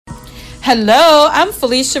Hello, I'm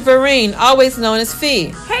Felicia Vereen, always known as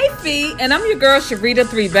Fee. Hey Fee, and I'm your girl Sharita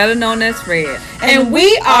 3, better known as Fred. And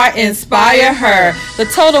we are Inspire Her, the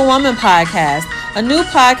Total Woman Podcast, a new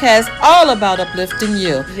podcast all about uplifting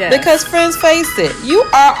you. Yes. Because friends, face it, you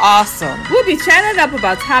are awesome. We'll be chatting up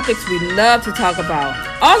about topics we love to talk about,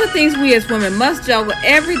 all the things we as women must juggle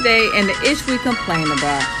every day, and the ish we complain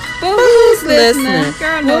about. But who's listening?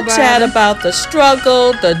 Girl, we'll chat about the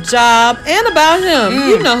struggle, the job, and about him.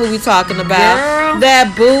 You know who we talking about. Girl.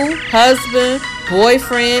 That boo, husband,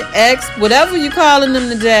 boyfriend, ex, whatever you calling them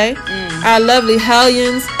today. Our lovely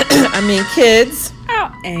hellions, kids.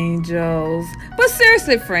 Our angels. But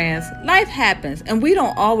seriously, friends, life happens, and we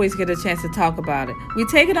don't always get a chance to talk about it. We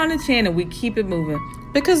take it on the chin and we keep it moving.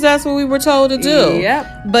 Because that's what we were told to do.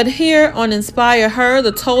 Yep. But here on Inspire Her,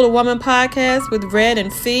 the Total Woman Podcast with Red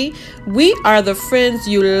and Fee, we are the friends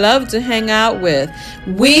you love to hang out with.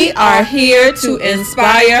 We are here to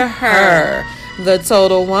inspire her, the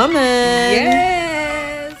Total Woman.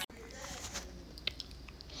 Yes.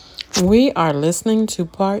 We are listening to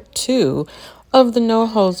part 2 of the No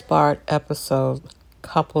Holds Barred episode,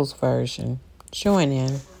 couples version. Join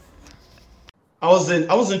in. I was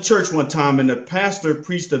in church one time, and the pastor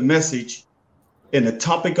preached a message, and the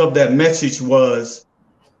topic of that message was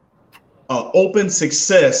open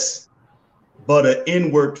success, but an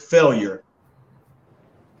inward failure.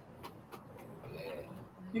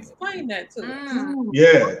 Explain that to us.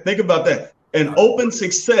 Yeah, think about that. An open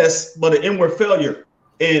success, but an inward failure.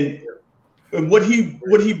 And what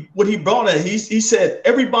he brought at, he said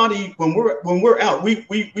everybody when we're out,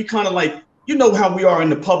 we kind of like, you know how we are in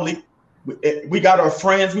the public. We got our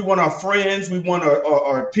friends. We want our friends. We want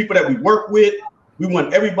our people that we work with. We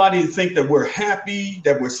want everybody to think that we're happy,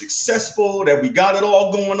 that we're successful, that we got it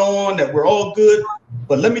all going on, that we're all good.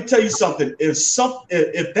 But let me tell you something. If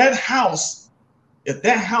that house and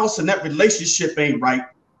that relationship ain't right,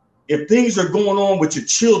 if things are going on with your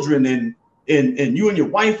children and you and your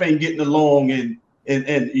wife ain't getting along and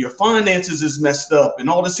your finances is messed up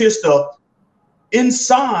and all this here stuff,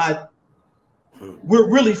 inside we're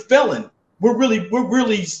really failing. We're really,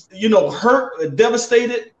 hurt,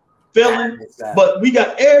 devastated, failing. Exactly. But we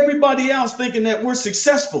got everybody else thinking that we're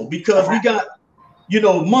successful because we got,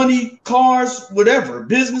 money, cars, whatever,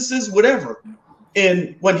 businesses, whatever.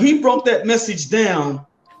 And when he broke that message down,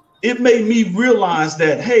 it made me realize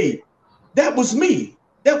that, hey, that was me.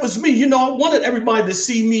 That was me. I wanted everybody to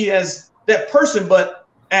see me as that person, but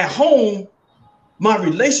at home, my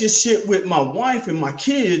relationship with my wife and my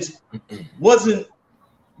kids wasn't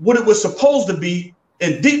what it was supposed to be.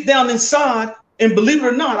 And deep down inside, and believe it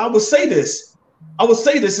or not, I would say this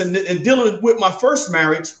in dealing with my first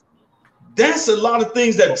marriage, that's a lot of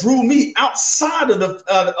things that drew me outside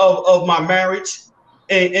of my marriage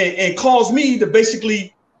and caused me to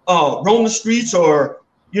basically roam the streets or,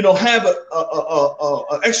 have a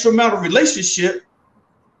extramarital relationship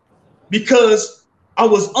because I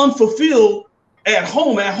was unfulfilled at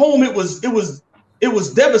home. At home, it was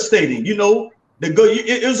devastating,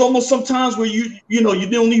 It was almost sometimes where you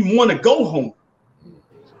don't even want to go home.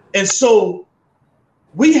 And so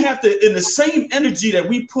we have to, in the same energy that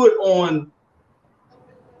we put on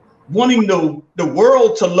wanting the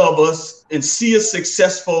world to love us and see us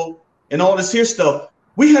successful and all this here stuff,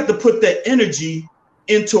 we have to put that energy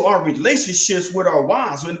into our relationships with our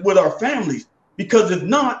wives and with our families. Because if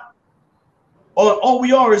not, all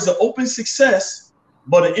we are is an open success,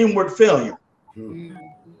 but an inward failure. Mm-hmm.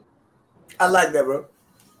 I like that, bro.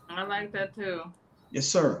 I like that too. Yes,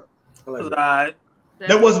 sir. I like that.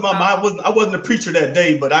 That wasn't I wasn't a preacher that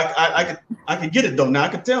day, but I could get it though. Now I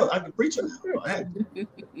could tell I could preach it.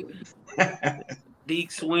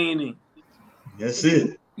 Deke Sweeney. That's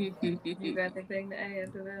it. You got anything to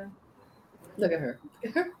add to that? Look at her.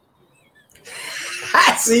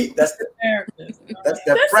 See, that's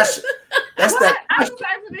that pressure. That's that. I was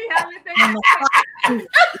actually having anything on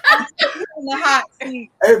the hot seat.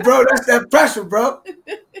 Hey, bro, that's that pressure, bro.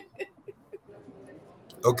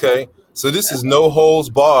 Okay, so this is No Holds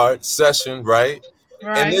Barred session, right?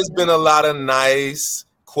 And there's been a lot of nice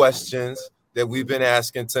questions that we've been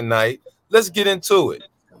asking tonight. Let's get into it.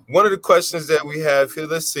 One of the questions that we have here,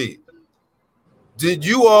 let's see. Did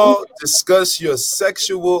you all discuss your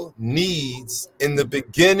sexual needs in the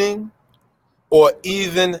beginning or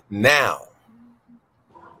even now?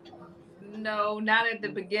 No, not at the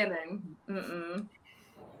beginning. Do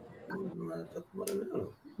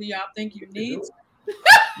y'all think you need?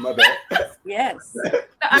 My bad. Yes.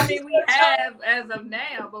 I mean, we have as of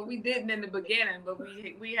now, but we didn't in the beginning. But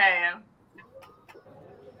we have.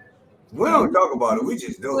 We don't talk about it. We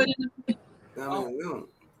just do it. I mean, we don't.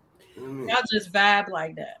 Y'all just vibe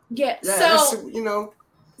like that. Yeah. So you know.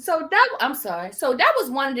 So I'm sorry. So that was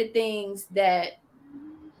one of the things that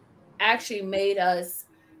actually made us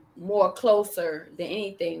more closer than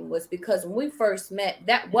anything, was because when we first met,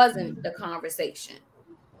 that wasn't the conversation.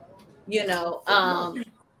 You know,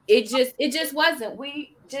 it just wasn't.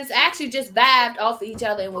 We just vibed off of each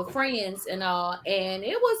other and were friends and all. And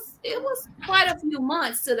it was quite a few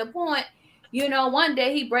months, to the point, you know, one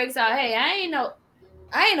day he breaks out, "Hey, I ain't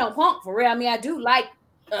no punk for real. I mean, I do like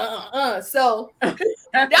So that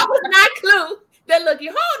was my clue. That look,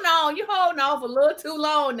 you holding on for a little too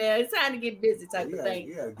long now. It's time to get busy, type of thing.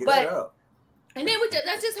 Yeah, get but it up. And then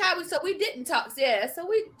that's just how we didn't talk. Yeah, so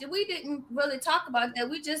we didn't really talk about that.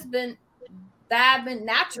 We just been vibing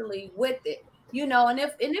naturally with it, you know. And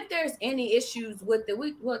if there's any issues with it,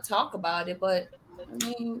 we'll talk about it. But I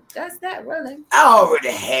mean, that's that really. I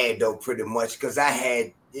already had though, pretty much, because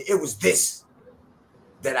it was this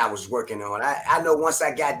that I was working on. I know once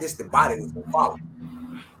I got this, the body was gonna follow.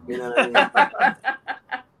 You know what I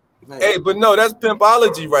mean? Hey, but no, that's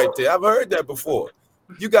pimpology right there. I've heard that before.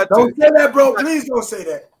 You got don't say that, bro. Please don't say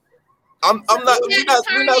that. I'm not. We're not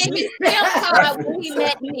when he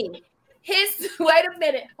met me. Wait a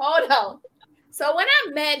minute, hold on. So when I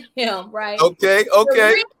met him, right? Okay.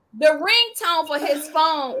 The ringtone for his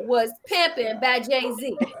phone was "Pimpin'" by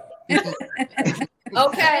Jay-Z.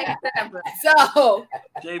 Okay, so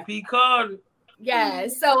JP Carter. Yeah,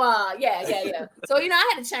 so yeah. So you know,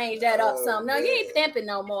 I had to change that up some. No, you ain't pimping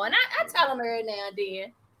no more. And I tell him every now and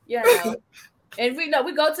then, you know. And we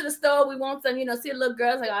go to the store, we want some, you know, see a little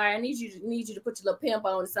girl's like, all right, I need you to put your little pimp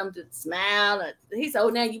on or something to smile. And he said, "Oh,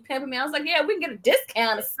 now you pimping me." I was like, "Yeah, we can get a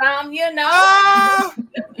discount or something, you know."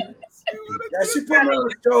 Yeah, she put me on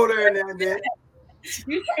the shoulder and then.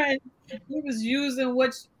 He was using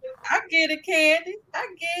I get it, Candy. I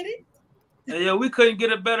get it. Yeah, we couldn't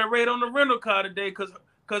get a better rate on the rental car today because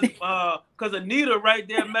Anita right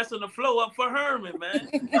there messing the flow up for Herman, man.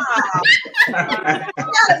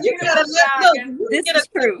 You gotta look. This is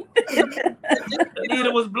true. Anita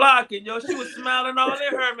was blocking, yo. She was smiling all in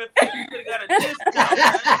Herman. You could have got a discount.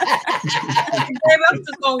 Baby, I'm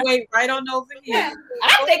just gonna wait right on over here. Yeah,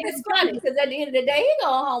 I think it's funny because at the end of the day, he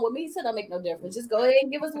going home with me, so it don't make no difference. Just go ahead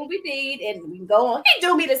and give us what we need, and we can go on. He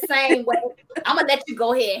do me the same way. I'm gonna let you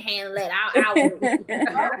go ahead and handle it.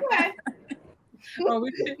 Okay. Well,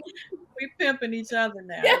 we pimping each other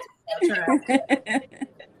now.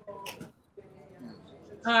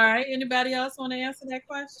 All right. Anybody else want to answer that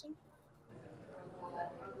question?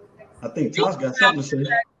 I think Tosh got something to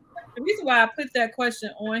say. The reason why I put that question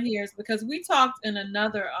on here is because we talked in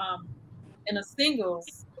another in a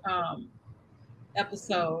singles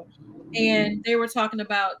episode, and they were talking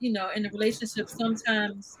about, you know, in a relationship,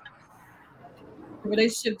 sometimes the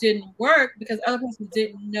relationship didn't work because other people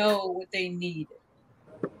didn't know what they needed.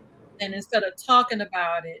 And instead of talking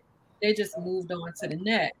about it, they just moved on to the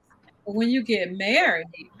next. But when you get married,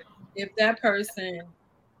 if that person,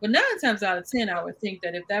 well, 9 times out of 10, I would think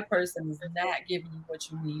that if that person is not giving you what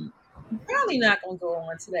you need, you're probably not going to go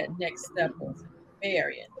on to that next step of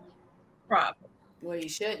marrying. Probably. Well, you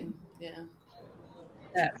shouldn't. Yeah.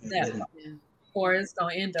 That or it's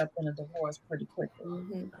going to end up in a divorce pretty quickly.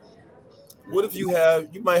 Mm-hmm. What if you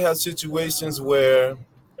might have situations where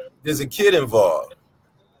there's a kid involved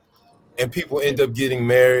and people end up getting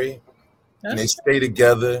married and they stay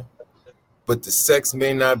together, but the sex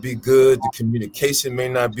may not be good, the communication may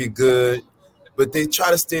not be good, but they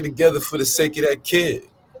try to stay together for the sake of that kid,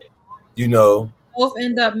 you know. Both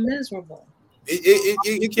end up miserable.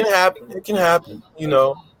 It can happen. It can happen, you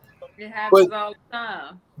know. It happens all the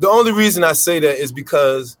time. The only reason I say that is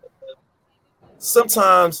because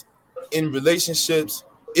sometimes in relationships,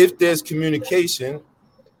 if there's communication,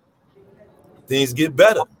 things get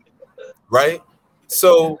better, right?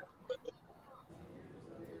 So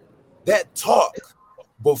that talk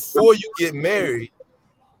before you get married,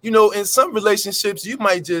 you know, in some relationships,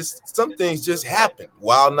 some things just happen.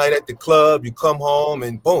 Wild night at the club, you come home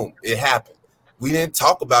and boom, it happened. We didn't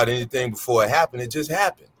talk about anything before it happened. It just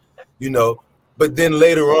happened, you know. But then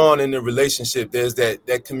later on in the relationship, there's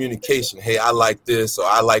that communication. Hey, I like this or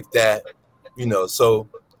I like that, you know. So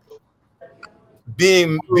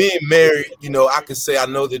being married, you know, I can say I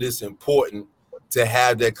know that it's important to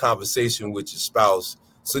have that conversation with your spouse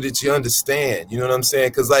so that you understand. You know what I'm saying?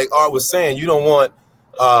 Because like Art was saying, you don't want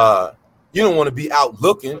to be out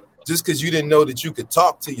looking just because you didn't know that you could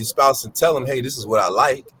talk to your spouse and tell them, hey, this is what I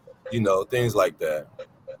like, you know, things like that.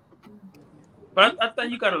 But I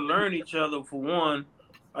think you got to learn each other for one.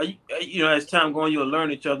 You know, as time going, you'll learn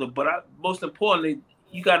each other. But most importantly,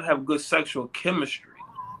 you got to have good sexual chemistry.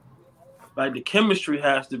 Like the chemistry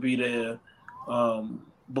has to be there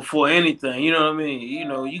before anything. You know what I mean? You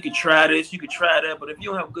know, you could try this, you could try that, but if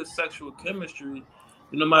you don't have good sexual chemistry,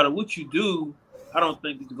 no matter what you do, I don't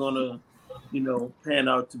think it's gonna, pan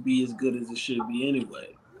out to be as good as it should be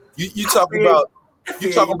anyway. You talk about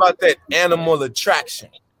that animal attraction.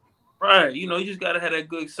 Right. You just gotta have that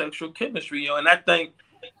good sexual chemistry, and I think,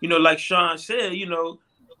 like Sean said,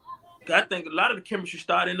 I think a lot of the chemistry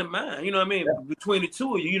started in the mind, you know what I mean? Yeah. Between the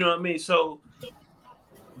two of you, you know what I mean? So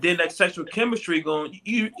then that sexual chemistry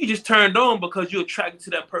you just turned on because you're attracted to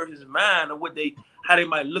that person's mind or how they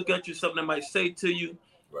might look at you, something they might say to you.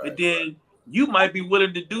 Right. And then you might be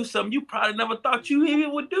willing to do something you probably never thought you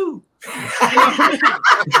even would do. Because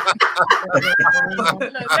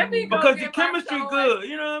the chemistry good,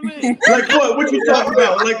 you know what I mean? Like what? What you talking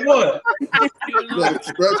about? Like what? All right,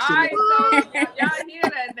 so y'all hear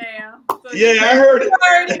that now. So yeah, I heard it.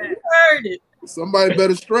 Heard it. Somebody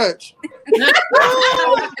better stretch.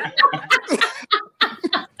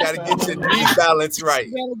 Gotta get your knee balance right.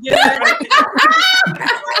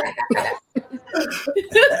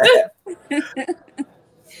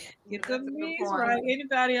 Get the knees right.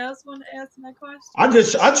 Anybody else want to answer that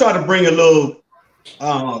question? I try to bring a little,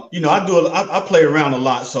 I play around a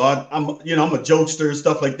lot, so I'm a jokester and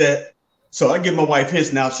stuff like that. So I give my wife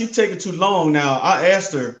hints. Now, if she's taking too long, now I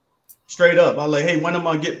asked her straight up. I'm like, hey, when am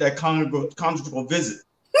I get that conjugal visit?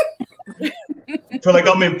 Feel like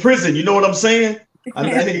I'm in prison. You know what I'm saying? I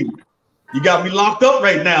mean, hey, you got me locked up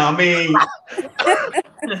right now. I mean,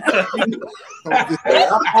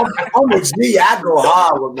 I'm a G. I go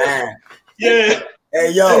hard with man. Yeah.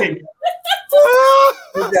 Hey, yo. Hey.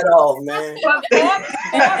 Put that off, man. But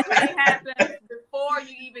foreplay happens before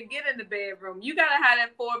you even get in the bedroom. You gotta have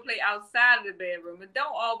that foreplay outside of the bedroom. It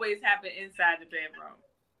don't always happen inside the bedroom.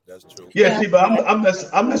 That's true. Yeah, see, but I'm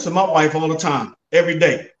messing my wife all the time, every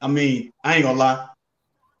day. I mean, I ain't gonna lie.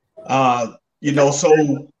 So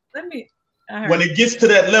when it gets to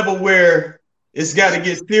that level where it's got to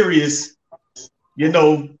get serious, you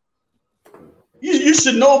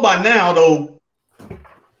should know by now, though,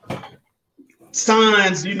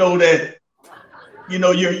 signs, that,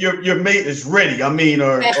 your mate is ready. I mean,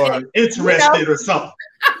 or interested or something.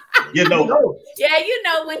 Yeah, when yeah,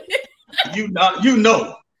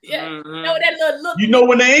 that little look.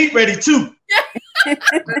 When they ain't ready too.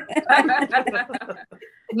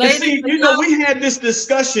 See, we had this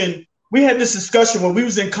discussion. When we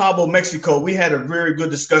was in Cabo, Mexico. We had a very good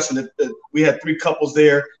discussion. We had 3 couples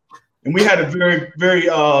there, and we had a very, very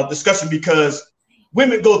discussion because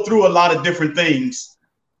women go through a lot of different things,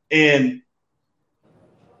 and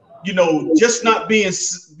just not being a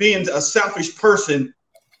selfish person.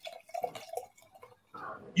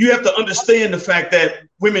 You have to understand the fact that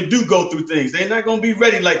women do go through things. They're not going to be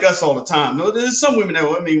ready like us all the time. No, there's some women that,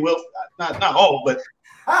 not all, but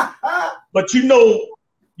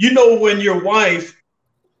when your wife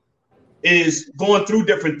is going through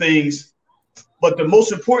different things, but the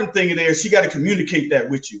most important thing in there, she got to communicate that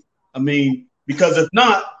with you. I mean, because if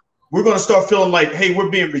not, we're going to start feeling like, hey, we're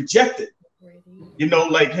being rejected.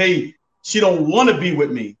 Like, hey, she don't want to be with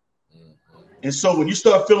me. And so when you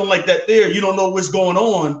start feeling like that there, you don't know what's going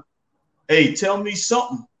on. Hey, tell me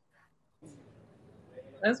something.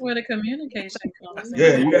 That's where the communication comes in.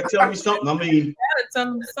 Yeah, you got to tell me something. I mean, you got to tell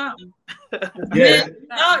them something. Yeah.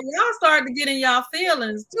 Y'all start to get in y'all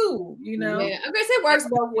feelings too, Yeah, I guess it works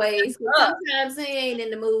both ways. Sometimes he ain't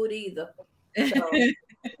in the mood either. So.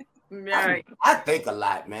 Right. I think a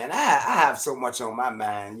lot, man. I have so much on my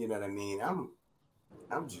mind. You know what I mean?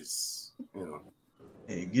 I'm just,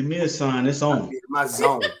 Hey, give me a sign. It's on. My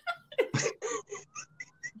zone.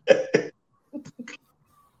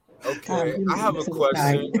 Okay, I have a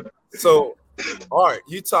question. So, Art,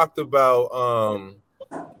 you talked about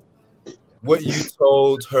what you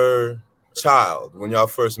told her child when y'all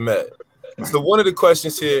first met. So one of the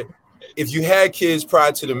questions here, if you had kids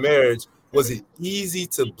prior to the marriage, was it easy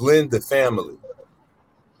to blend the family?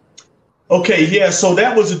 Okay, yeah, so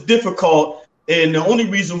that was difficult. And the only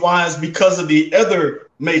reason why is because of the other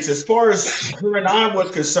mates. As far as her and I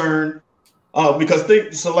was concerned, because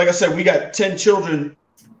like I said, we got 10 children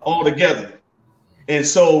all together. And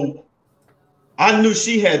so I knew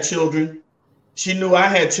she had children. She knew I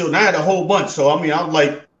had children. I had a whole bunch. So, I mean, I was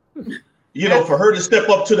like, for her to step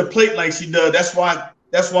up to the plate like she does, that's why,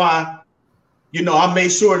 I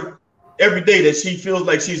made sure every day that she feels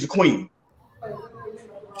like she's a queen.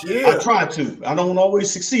 Yeah. I try to. I don't always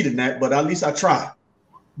succeed in that, but at least I try.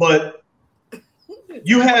 But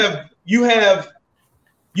you have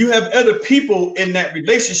other people in that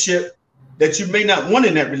relationship that you may not want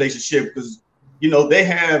in that relationship because they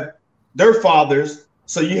have their fathers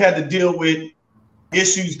So you had to deal with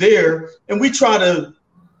issues there. And we try to,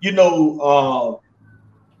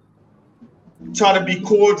 try to be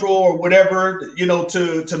cordial or whatever,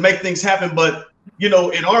 to make things happen. But, in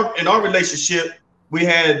our relationship, we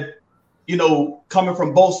had, coming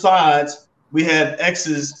from both sides, we had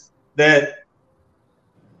exes that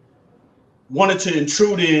wanted to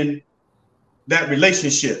intrude in that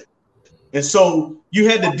relationship. And so you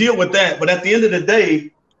had to deal with that. But at the end of the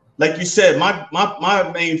day, like you said,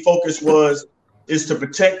 my main focus is to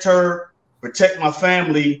protect her, protect my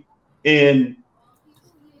family, and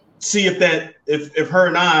see if her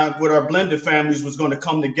and I, with our blended families, was going to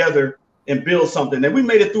come together and build something. And we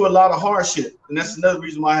made it through a lot of hardship. And that's another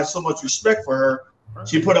reason why I have so much respect for her.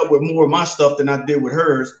 She put up with more of my stuff than I did with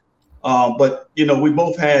hers. But, we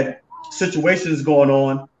both had situations going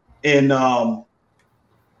on, and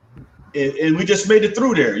we just made it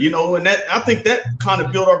through there, and that, I think that kind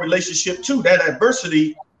of built our relationship too. That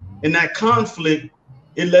adversity and that conflict,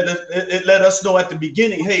 it let us know at the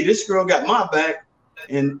beginning, hey, this girl got my back,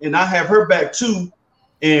 and I have her back too.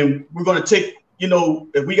 And we're going to take,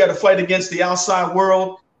 if we got to fight against the outside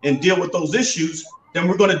world and deal with those issues, then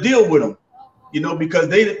we're going to deal with them, because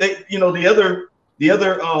they the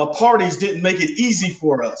other parties didn't make it easy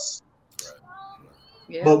for us.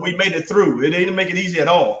 Yeah. But we made it through. It didn't make it easy at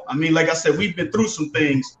all. I mean, like I said, we've been through some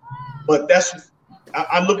things, but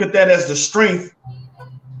I look at that as the strength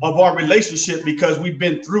of our relationship, because we've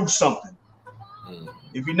been through something.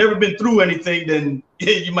 If you've never been through anything, then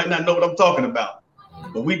you might not know what I'm talking about.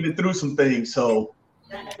 But we've been through some things, so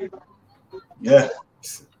yeah.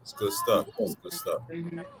 It's good stuff. It's good stuff.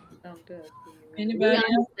 Mm-hmm. Anybody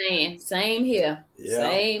understand? Same here. Yeah.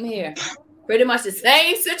 Same here. Pretty much the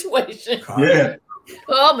same situation. Yeah.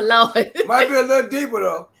 Oh my Lord. Might be a little deeper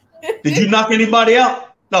though. Did you knock anybody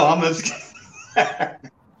out? No, I'm just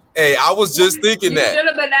Hey, I was just thinking that. Should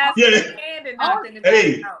have been asking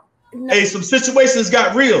Hey, some situations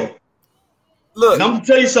got real. Look, and I'm gonna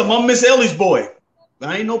tell you something. I'm Miss Ellie's boy.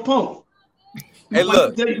 I ain't no punk. Hey,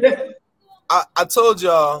 look. I told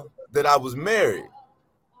y'all that I was married.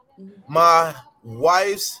 My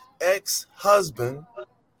wife's ex-husband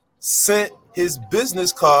sent his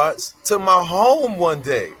business cards to my home one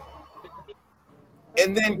day,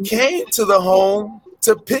 and then came to the home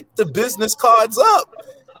to pick the business cards up.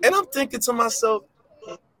 And I'm thinking to myself,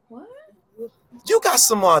 what? You got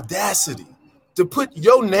some audacity to put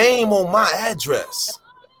your name on my address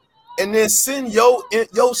and then send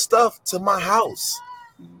your stuff to my house.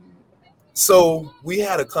 So we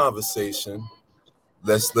had a conversation.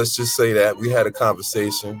 Let's just say that we had a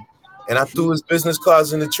conversation, and I threw his business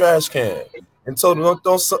cards in the trash can and told him,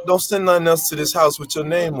 don't send nothing else to this house with your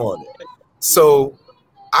name on it. So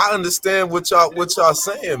I understand what y'all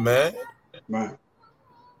saying, man. Right.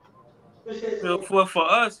 So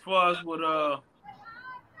for us with I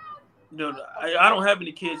don't have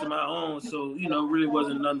any kids of my own, so really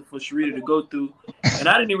wasn't nothing for Sharita to go through, and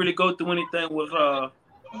I didn't really go through anything with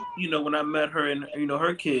when I met her and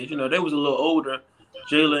her kids, they was a little older.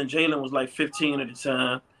 Jalen was like 15 at the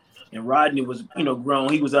time, and Rodney was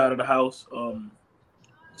grown. He was out of the house,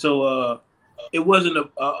 so it wasn't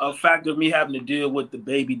a factor of me having to deal with the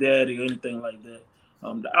baby daddy or anything like that.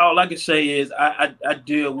 All I can say is I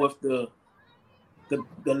deal with the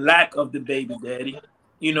lack of the baby daddy.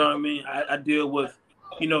 You know what I mean? I deal with,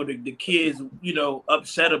 the kids,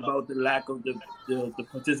 upset about the lack of the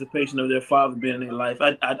participation of their father being in their life.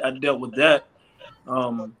 I dealt with that.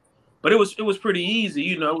 But it was pretty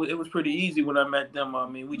easy, it was pretty easy when I met them. I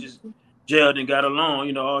mean, we just gelled and got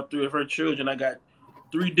along, all three of her children. I got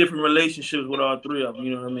 3 different relationships with all 3 of them,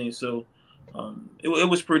 you know what I mean? So it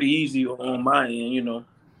was pretty easy on my end,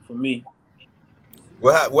 for me.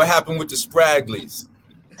 What happened with the Spragleys?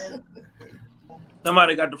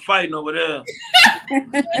 Somebody got to fighting over there.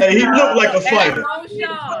 Hey, he looked like a fighter. Girl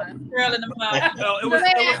in the mouth.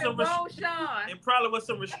 It probably was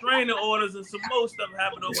some restraining orders and some more stuff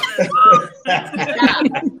happened over there.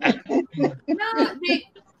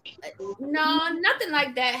 No, nothing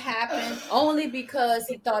like that happened. Only because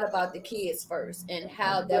he thought about the kids first and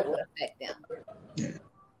how that would affect them. Yeah.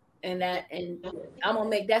 And I'm gonna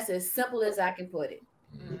make that as simple as I can put it.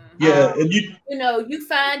 Yeah, and you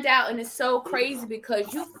find out, and it's so crazy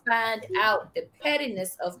because you find out the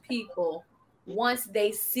pettiness of people once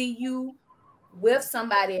they see you with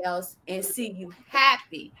somebody else and see you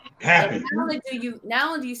happy. And not only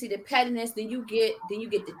do you see the pettiness, then you get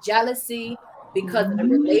the jealousy because of the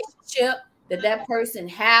relationship that person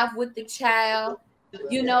have with the child.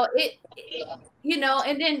 And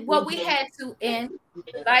then what we had to end,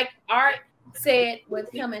 like Art said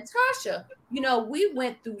with him and Tasha, we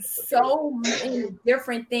went through so many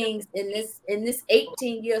different things in this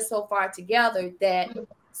 18 years so far together that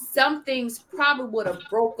some things probably would have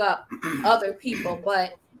broke up other people,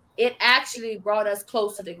 but it actually brought us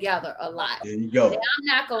closer together a lot. There you go. Now, I'm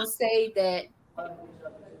not gonna say that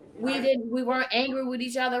we weren't angry with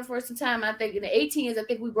each other for some time. I think in the 18 years, I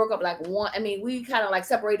think we broke up like one. I mean, we kind of like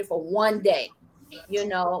separated for one day,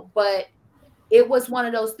 but it was one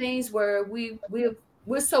of those things where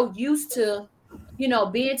we're so used to,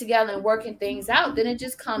 being together and working things out, then it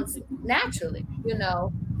just comes naturally,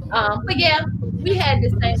 But yeah, we had the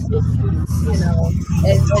same issues,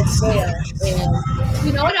 as well.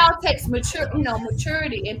 And it all takes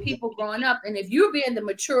maturity and people growing up. And if you're being the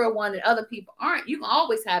mature one and other people aren't, you can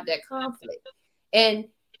always have that conflict. And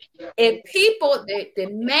if people, the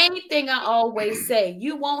main thing I always say,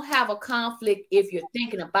 you won't have a conflict if you're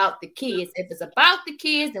thinking about the kids. If it's about the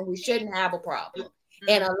kids, then we shouldn't have a problem.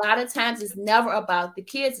 And a lot of times it's never about the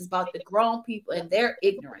kids, it's about the grown people and their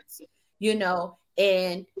ignorance,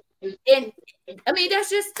 and I mean, that's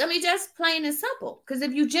just plain and simple. Because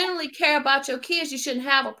if you generally care about your kids, you shouldn't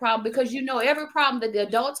have a problem, because every problem that the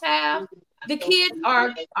adults have, the kids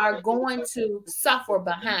are going to suffer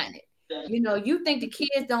behind it. You think the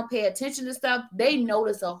kids don't pay attention to stuff, they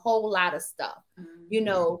notice a whole lot of stuff.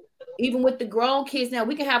 Even with the grown kids now,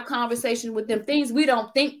 we can have conversations with them, things we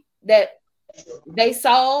don't think that they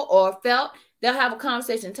saw or felt. They'll have a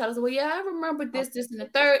conversation and tell us, well, yeah, I remember this, and the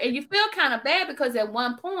third. And you feel kind of bad because at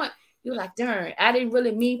one point you're like, darn, I didn't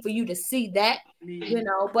really mean for you to see that,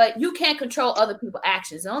 but you can't control other people's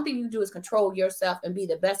actions. The only thing you do is control yourself and be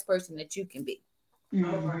the best person that you can be.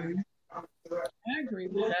 Mm-hmm. I agree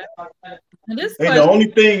with that. And the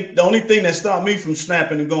only thing that stopped me from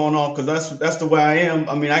snapping and going off, because that's the way I am.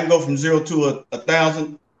 I mean, I can go from 0 to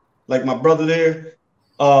 1,000, like my brother there.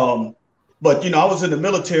 But I was in the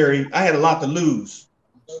military. I had a lot to lose,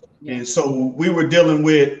 and so we were dealing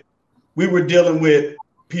with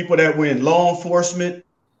people that were in law enforcement,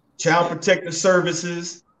 child protective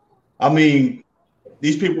services. I mean,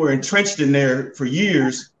 these people were entrenched in there for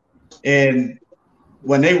years, and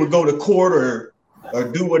when they would go to court or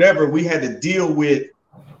do whatever, we had to deal with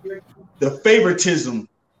the favoritism,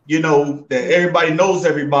 that everybody knows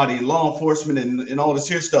everybody in law enforcement and all this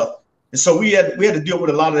here stuff. And so we had to deal with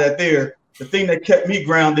a lot of that there. The thing that kept me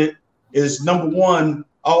grounded is, number one,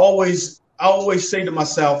 I always say to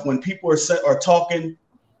myself, when people are talking,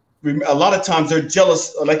 a lot of times they're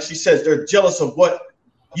jealous. Like she says, they're jealous of what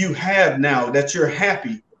you have now, that you're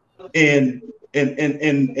happy, and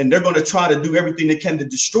they're going to try to do everything they can to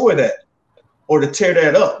destroy that or to tear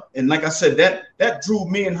that up. And like I said, that drew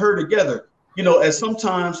me and her together. As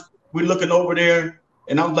sometimes we're looking over there,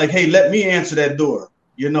 and I'm like, hey, let me answer that door,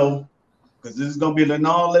 because this is gonna be like,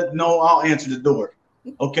 no, I'll answer the door.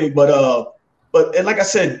 Okay, but and like I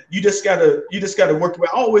said, you just gotta work. I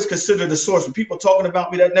always consider the source. When people talking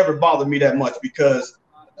about me, that never bothered me that much, because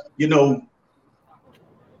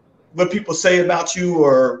what people say about you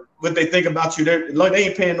or what they think about you, they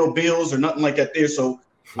ain't paying no bills or nothing like that there. So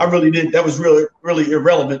I really did. That was really, really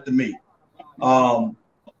irrelevant to me.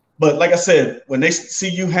 But like I said, when they see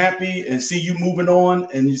you happy and see you moving on,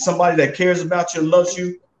 and you're somebody that cares about you and loves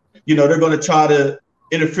you, they're going to try to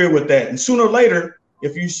interfere with that. And sooner or later,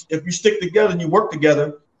 if you stick together and you work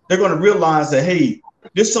together, they're going to realize that, hey,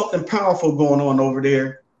 there's something powerful going on over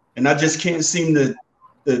there, and I just can't seem to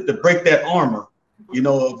break that armor,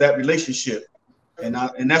 of that relationship. And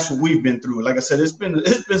that's what we've been through. Like I said, it's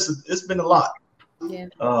been a lot. Yeah.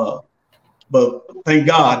 But thank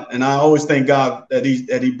God, and I always thank God that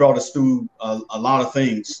he brought us through a lot of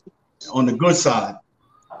things on the good side.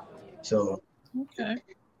 So. Okay.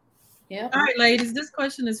 Yeah. All right, ladies, this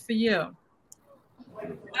question is for you.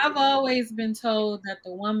 I've always been told that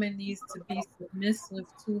the woman needs to be submissive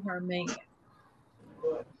to her man.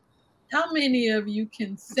 How many of you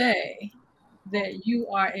can say that you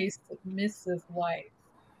are a submissive wife?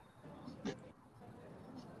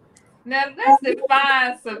 Now let's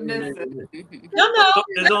define submissive. No.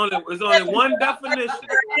 There's only one definition.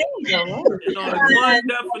 There's only one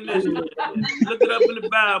definition. Look it up in the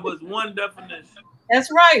Bible. It's one definition. That's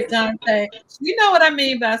right, Dante. You know what I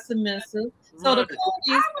mean by submissive. So the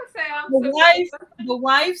Coneys, the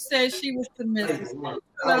wife said she was submissive.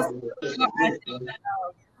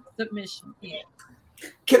 Submission. Yeah.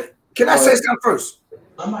 Can I say something first?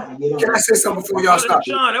 Can I say something before y'all start?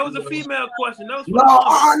 John, that was a female question. That was no,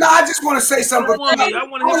 I just want to say something. I want to hear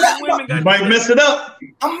what women got. You might mess it up.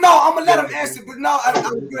 I'm gonna let them answer, but no, I'm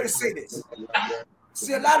going to say this.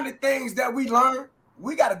 See, a lot of the things that we learn,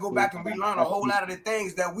 we got to go back and relearn a whole lot of the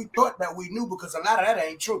things that we thought that we knew, because a lot of that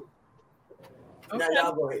ain't true. Okay. Now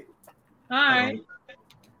y'all go ahead. All right.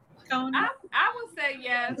 I would say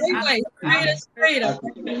yes.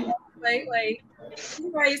 Wait. She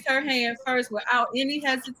raised her hand first without any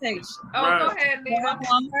hesitation. Oh, right. Go ahead, Nina. I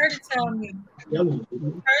want her to tell me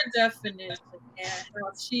her definition and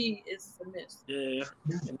how she is submissive.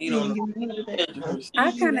 Yeah.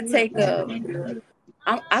 I kind of take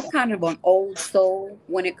I'm kind of an old soul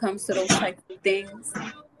when it comes to those types of things,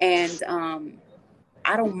 and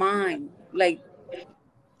I don't mind. Like,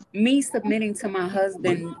 me submitting to my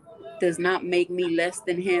husband does not make me less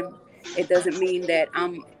than him. It doesn't mean that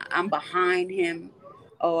I'm behind him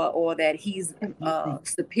or that he's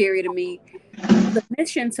superior to me.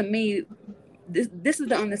 Submission to me, this is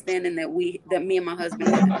the understanding that me and my husband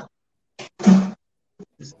have.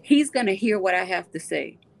 He's gonna hear what I have to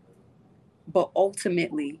say, but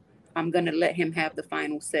ultimately I'm gonna let him have the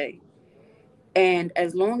final say. And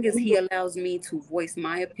as long as he allows me to voice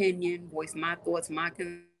my opinion, voice my thoughts, my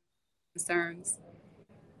concerns,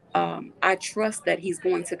 I trust that he's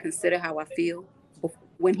going to consider how I feel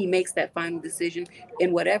when he makes that final decision.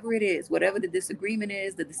 And whatever it is, whatever the disagreement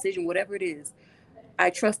is, the decision, whatever it is, I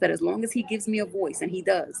trust that as long as he gives me a voice, and he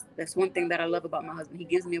does. That's one thing that I love about my husband. He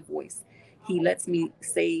gives me a voice. He lets me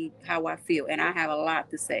say how I feel. And I have a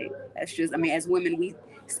lot to say. That's just, as women, we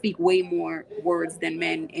speak way more words than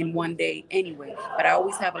men in one day anyway. But I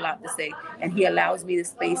always have a lot to say. And he allows me the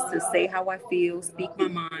space to say how I feel, speak my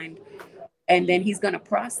mind. And then he's going to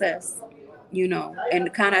process,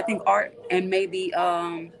 and kind of, I think Art and maybe,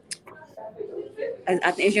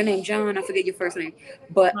 is your name John? I forget your first name.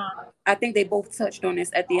 But I think they both touched on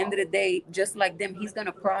this. At the end of the day, just like them, he's going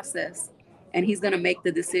to process and he's going to make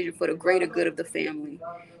the decision for the greater good of the family.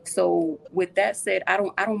 So with that said, I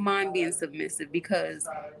don't mind being submissive because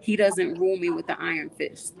he doesn't rule me with the iron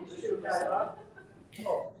fist. Okay.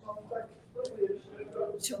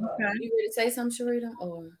 You ready to say something, Sharita?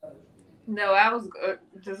 Or no, I was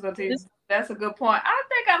just going to tell you, that's a good point. I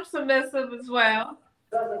think I'm submissive as well.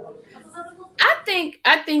 I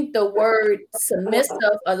think the word submissive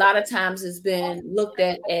a lot of times has been looked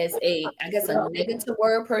at as a negative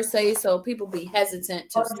word per se. So people be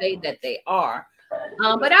hesitant to say that they are.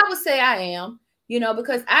 But I would say I am,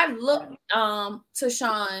 because I look to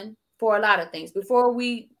Sean for a lot of things. Before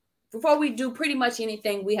we do pretty much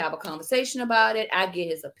anything, we have a conversation about it. I get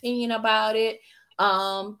his opinion about it.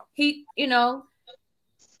 He,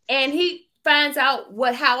 and he finds out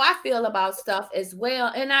how I feel about stuff as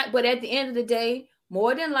well. But at the end of the day,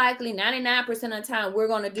 more than likely, 99% of the time, we're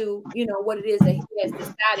going to do, what it is that he has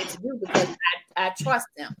decided to do because I trust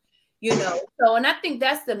him, So, and I think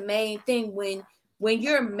that's the main thing when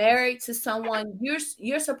you're married to someone,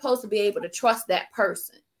 you're supposed to be able to trust that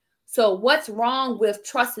person. So what's wrong with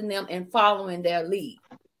trusting them and following their lead,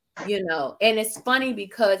 And it's funny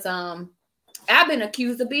because, I've been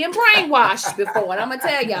accused of being brainwashed before, and I'm gonna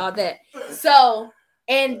tell y'all that. So,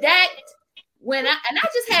 and that I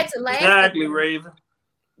just had to laugh. Exactly, Raven.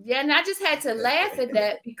 Yeah, and I just had to laugh at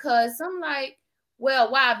that because I'm like,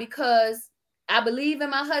 well, why? Because I believe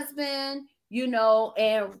in my husband,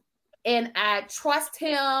 and I trust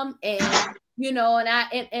him, and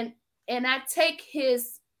and I take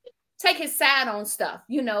his side on stuff,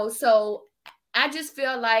 So I just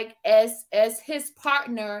feel like as his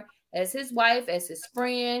partner, as his wife, as his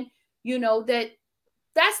friend,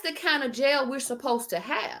 that's the kind of jail we're supposed to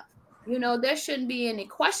have. There shouldn't be any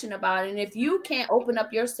question about it. And if you can't open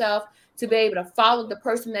up yourself to be able to follow the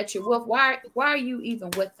person that you're with, why are you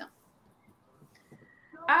even with them?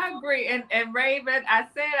 I agree. And Raven, I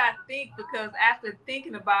think because after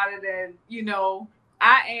thinking about it, and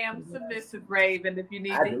I am submissive, Raven, if you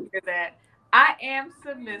need to hear that. I am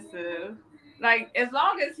submissive. Like, as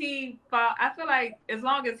long as he follows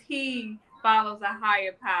a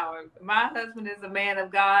higher power. My husband is a man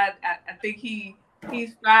of God. I think he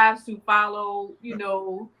strives to follow,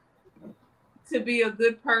 to be a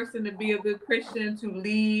good person, to be a good Christian, to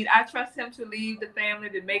lead. I trust him to lead the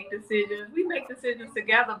family, to make decisions. We make decisions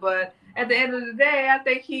together, but at the end of the day, I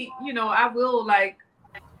think I will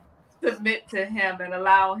submit to him and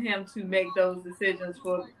allow him to make those decisions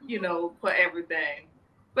for everything.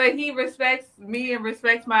 But he respects me and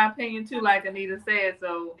respects my opinion too, like Anita said.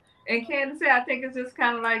 So, and Candace said, I think it's just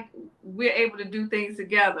kind of like we're able to do things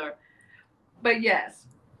together. But yes,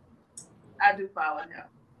 I do follow him.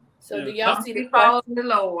 So do y'all see the follows the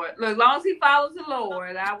Lord? Look, as long as he follows the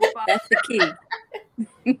Lord, I will follow. That's the key.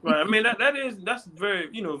 Right. I mean, that's very,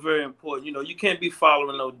 very important. You can't be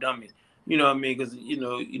following no dummy. You know what I mean? Because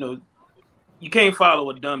you can't follow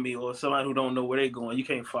a dummy or somebody who don't know where they're going. You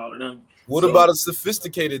can't follow them. What about a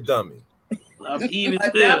sophisticated dummy? Even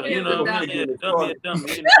still, dummy.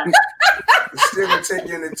 Still gonna take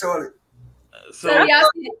you in the toilet. So y'all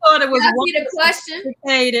thought it was one one the question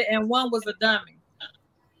and one was a dummy.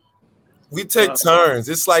 We take turns.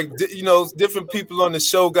 It's like, you know, different people on the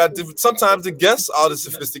show got different. Sometimes the guests are the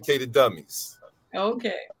sophisticated dummies.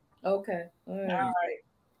 Okay. All right.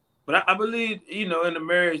 But I believe, you know, in the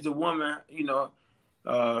marriage, the woman, you know,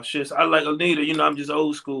 I like Anita, you know, I'm just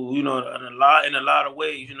old school, you know, in a lot of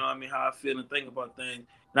ways, you know, I mean, how I feel and think about things.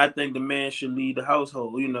 And I think the man should lead the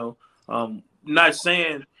household, you know. Not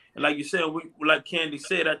saying, like you said, like Candy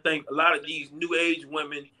said, I think a lot of these new age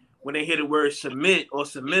women, when they hear the word submit or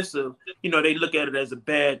submissive, you know, they look at it as a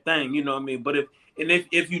bad thing, you know what I mean? But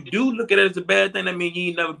if you do look at it as a bad thing, I mean, you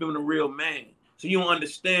ain't never been a real man. So you don't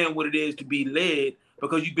understand what it is to be led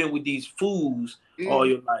because you've been with these fools all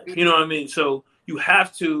your life. You know what I mean? So you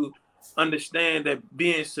have to understand that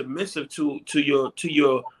being submissive to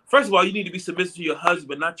your first of all, you need to be submissive to your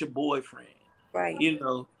husband, not your boyfriend. Right. You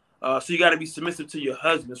know, so you got to be submissive to your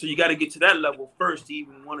husband. So you got to get to that level first to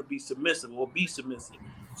even want to be submissive or be submissive.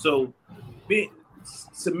 So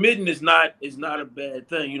submitting is not a bad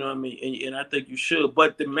thing. You know what I mean? And I think you should.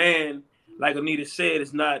 But the man, like Anita said,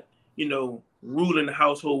 is not, you know, ruling the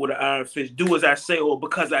household with an iron fist. Do as I say or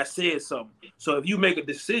because I said something. So if you make a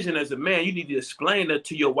decision as a man, you need to explain that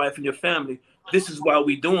to your wife and your family. This is why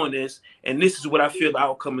we doing this, and this is what I feel the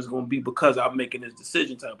outcome is going to be because I'm making this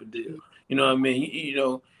decision type of deal. You know what I mean? You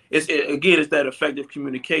know, it's that effective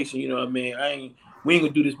communication. You know what I mean? We ain't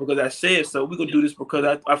gonna do this because I said so. We're gonna do this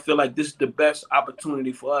because I feel like this is the best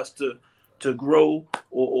opportunity for us to grow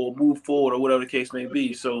or move forward or whatever the case may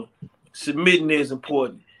be. So submitting is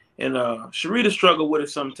important. And Sharita struggled with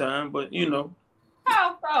it sometimes, but you know,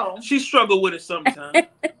 she struggled with it sometimes.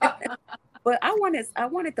 But I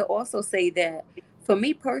wanted to also say that for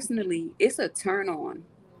me personally, it's a turn on.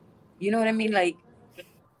 You know what I mean? Like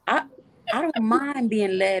I don't mind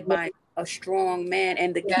being led by a strong man.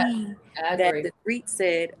 And the key that the street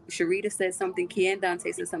said, Sharita said something key and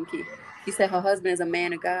Dante said something key. He said her husband is a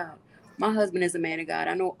man of God. My husband is a man of God.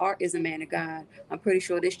 I know Art is a man of God. I'm pretty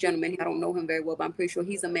sure this gentleman, I don't know him very well, but I'm pretty sure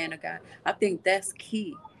he's a man of God. I think that's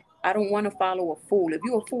key. I don't want to follow a fool. If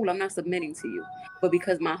you're a fool, I'm not submitting to you. But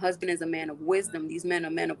because my husband is a man of wisdom, these men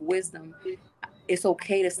are men of wisdom, it's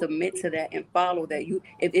okay to submit to that and follow that.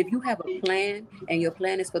 If you have a plan and your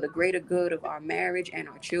plan is for the greater good of our marriage and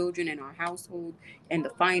our children and our household and the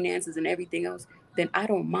finances and everything else, then I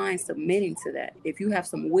don't mind submitting to that. If you have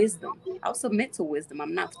some wisdom, I'll submit to wisdom.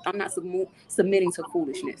 I'm not submitting to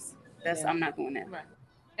foolishness. I'm not doing that. Right.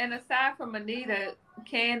 And aside from Anita,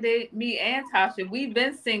 Candy, me, and Tasha, we've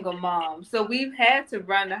been single moms, so we've had to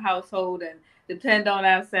run the household and depend on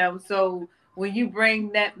ourselves. So when you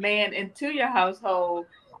bring that man into your household,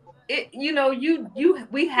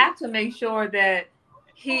 we have to make sure that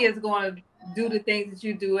he is going to do the things that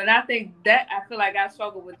you do. And I think that I feel like I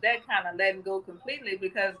struggle with that kind of letting go completely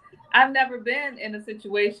because I've never been in a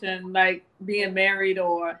situation like being married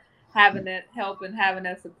or having that help and having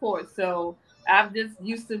that support. So I'm just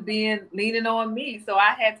used to leaning on me. So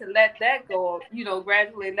I had to let that go,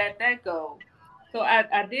 gradually let that go. So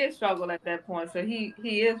I did struggle at that point. So he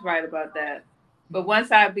is right about that. But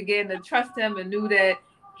once I began to trust him and knew that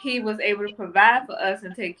he was able to provide for us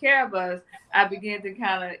and take care of us, I began to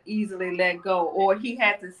kind of easily let go. Or he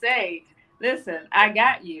had to say, listen, I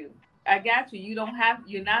got you.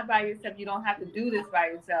 You're not by yourself. You don't have to do this by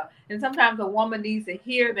yourself. And sometimes a woman needs to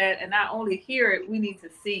hear that, and not only hear it, we need to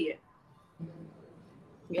see it.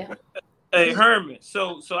 Yeah. Hey, Herman.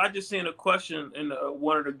 So I just seen a question in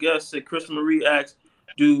one of the guests said, Chris Marie asked,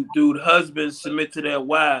 do husbands submit to their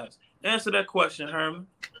wives? Answer that question, Herman.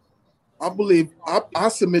 I believe I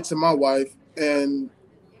submit to my wife, and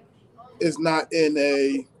it's not in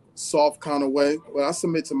a soft kind of way, but I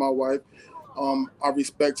submit to my wife. I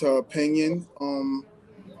respect her opinion,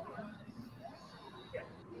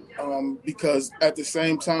 because at the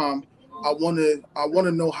same time, I want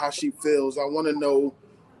to know how she feels. I want to know,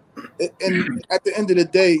 and at the end of the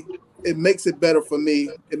day, it makes it better for me.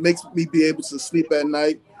 It makes me be able to sleep at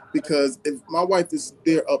night, because if my wife is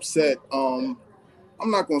there upset, I'm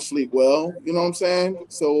not going to sleep well. You know what I'm saying?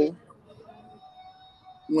 So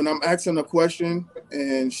when I'm asking a question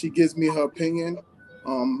and she gives me her opinion,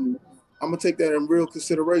 I'm going to take that in real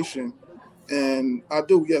consideration. And I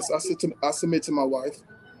do, yes, I submit to my wife.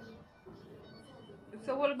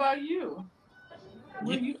 So what about you?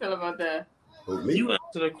 What do you feel about that? You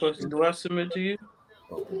answer that question. Do I submit to you?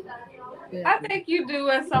 I think you do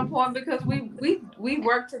at some point, because we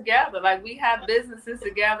work together. Like, we have businesses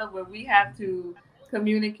together where we have to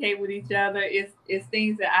communicate with each other. It's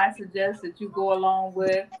things that I suggest that you go along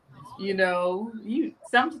with. You know,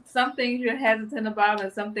 some things you're hesitant about,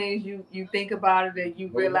 and some things you think about it and you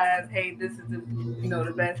realize, hey, this is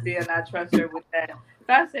the best deal, and I trust her with that.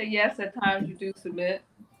 So I say yes. At times you do submit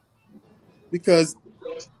because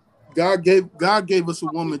God gave us a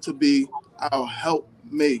woman to be our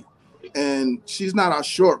helpmate, and she's not our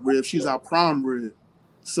short rib; she's our prime rib.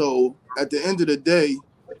 So at the end of the day,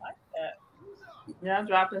 yeah,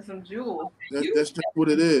 dropping some jewels. That's just what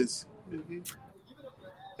it is. Mm-hmm.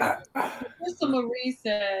 Crystal Marie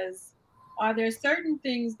says, "Are there certain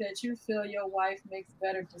things that you feel your wife makes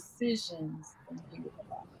better decisions than you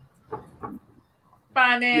about?"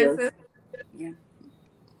 Finances, yeah,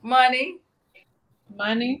 money.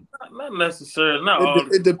 Not necessarily. Not all.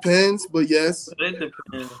 It depends, but yes, it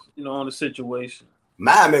depends. On the situation.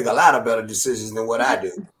 Mine make a lot of better decisions than what I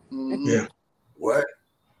do. Mm-hmm. Yeah. What?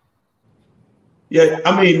 Yeah,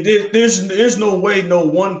 I mean, there's no way no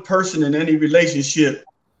one person in any relationship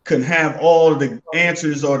can have all the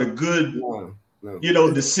answers or the good,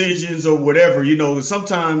 decisions or whatever.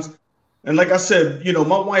 Sometimes, and like I said,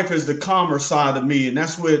 my wife is the calmer side of me, and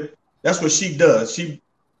that's what she does. She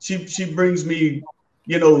brings me,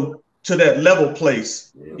 to that level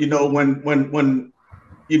place. When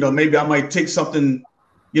maybe I might take something,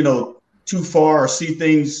 too far or see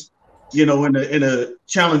things, in a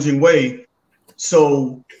challenging way.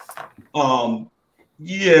 So,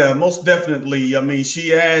 yeah, most definitely. I mean,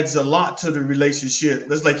 she adds a lot to the relationship.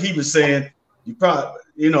 That's like he was saying. You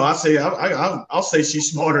probably, I'll say she's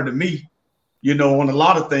smarter than me, on a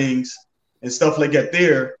lot of things and stuff like that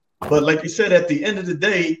there. But like you said, at the end of the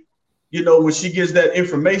day, when she gives that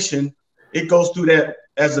information, it goes through that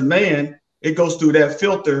as a man. It goes through that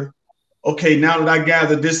filter. Okay, now that I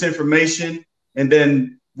gathered this information, and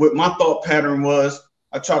then what my thought pattern was,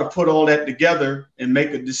 I try to put all that together and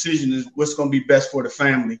make a decision is what's going to be best for the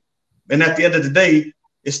family. And at the end of the day,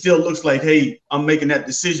 it still looks like, hey, I'm making that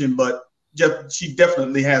decision, but she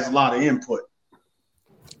definitely has a lot of input.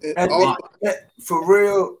 For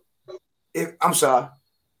real, I'm sorry.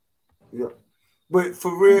 Yeah. But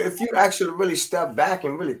for real, if you actually really step back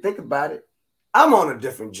and really think about it, I'm on a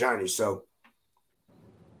different journey. So,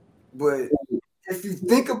 but if you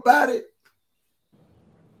think about it,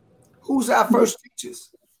 who's our first teachers?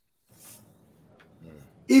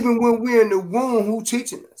 Even when we're in the womb, who's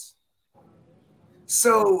teaching us?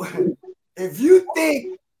 So if you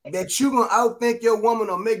think that you're going to outthink your woman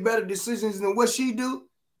or make better decisions than what she do,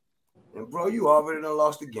 then bro, you already done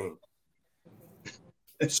lost the game.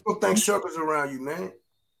 Just don't think circles around you, man.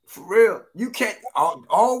 For real. You can't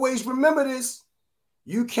always remember this.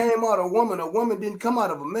 You came out of a woman didn't come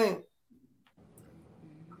out of a man.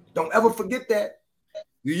 Don't ever forget that.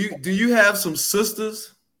 Do you have some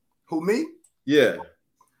sisters? Who, me? Yeah.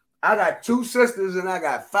 I got 2 sisters and I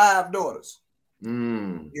got 5 daughters.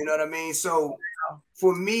 Mm. You know what I mean? So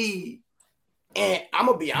for me, and I'm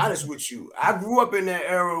gonna be honest with you, I grew up in that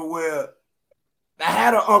era where I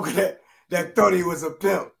had an uncle that thought he was a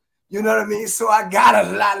pimp. You know what I mean? So I got a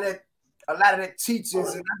lot of that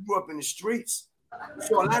teachings, and I grew up in the streets.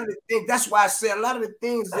 So a lot of the things, that's why I say a lot of the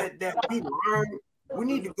things that we learn, we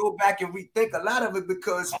need to go back and rethink a lot of it,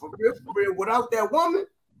 because for real, without that woman,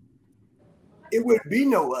 it would be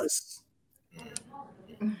no us.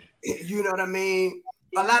 You know what I mean?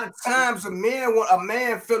 A lot of times a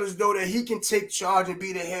man feels as though that he can take charge and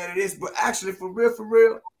be the head of this, but actually for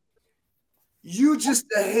real, you just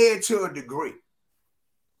the head to a degree.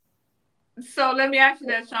 So let me ask you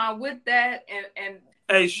that, Sean, with that and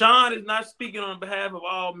hey, Sean is not speaking on behalf of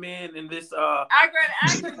all men in this. I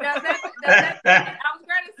was going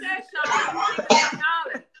to say,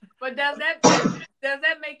 Sean, but does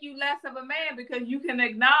that make you less of a man because you can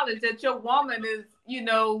acknowledge that your woman is,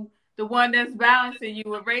 the one that's balancing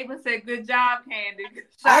you? And Raven said, "Good job, Candy."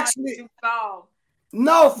 Sean, actually,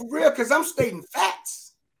 no, for real, because I'm stating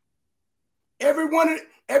facts. Every one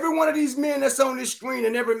of these men that's on this screen,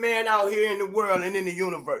 and every man out here in the world and in the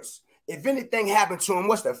universe, if anything happened to him,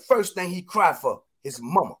 what's the first thing he cried for? His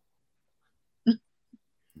mama.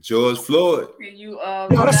 George Floyd. Can you no,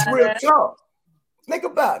 that's real talk. Think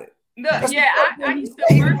about it. Look, yeah, I used to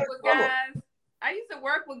work with guys. I used to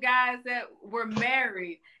work with guys that were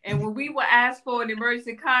married, and when we would ask for an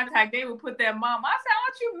emergency contact, they would put their mama. I said,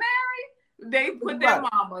 "Aren't you married?" They put their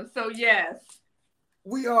mama. So yes.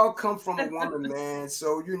 We all come from a woman, man.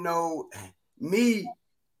 So, me,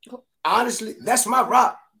 honestly, that's my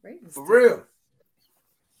rock. For real.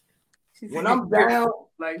 When I'm down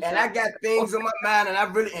and I got things on my mind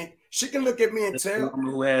and she can look at me and tell.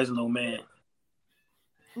 Who has no man.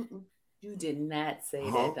 You did not say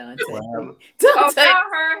that, Dante. Don't tell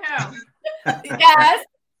her him. Yes.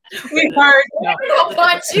 We heard you. We gonna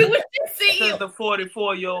punch you when you see This you. is the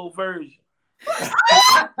 44-year-old version.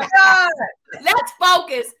 Oh my God. Let's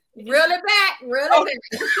focus. Reel it back. I'm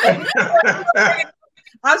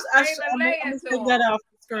gonna take that off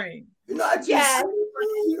the screen. I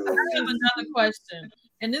have another question,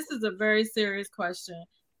 and this is a very serious question.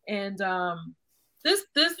 And this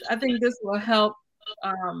I think this will help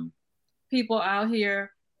people out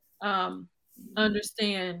here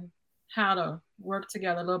understand how to work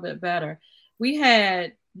together a little bit better. We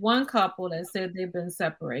had one couple that said they've been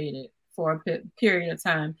separated for a period of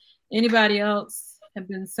time. Anybody else have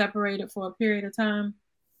been separated for a period of time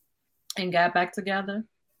and got back together?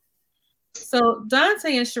 So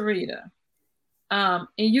Dante and Sharita, and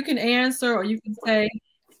you can answer or you can say,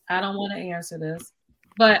 I don't want to answer this,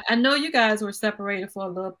 but I know you guys were separated for a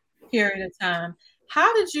little period of time.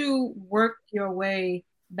 How did you work your way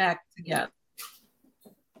back together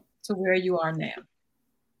to where you are now?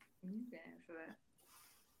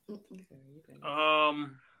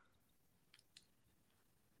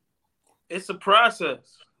 It's a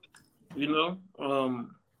process,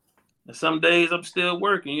 some days I'm still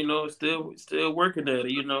working, still working at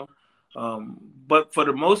it, but for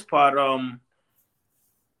the most part,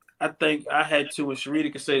 I think I had to, and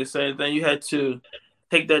Sharita could say the same thing. You had to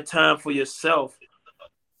take that time for yourself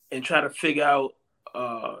and try to figure out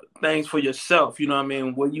things for yourself. You know what I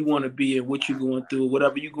mean? Where you want to be and what you're going through,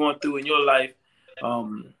 whatever you're going through in your life,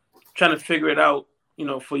 trying to figure it out,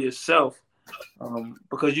 for yourself,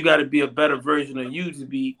 because you got to be a better version of you to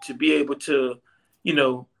be able to,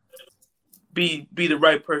 be the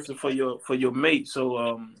right person for your mate.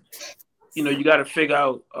 So, you got to figure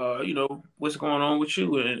out, what's going on with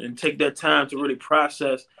you and take that time to really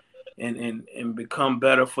process and become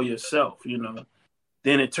better for yourself,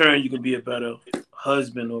 Then in turn, you can be a better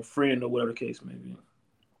husband or friend or whatever the case may be.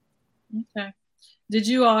 Okay. Did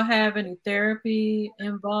you all have any therapy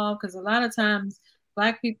involved? Because a lot of times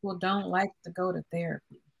Black people don't like to go to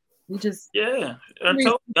therapy. We just... Yeah. I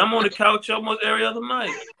told you, I'm on the couch almost every other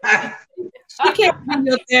night. You can't be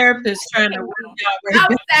your therapist trying to work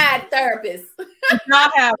out. Outside therapist.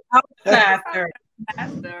 Not have outside therapist.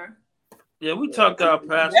 Pastor. Yeah, we talked to our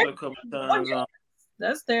pastor a couple times.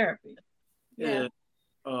 That's therapy. Yeah.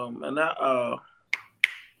 And I,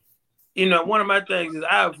 one of my things is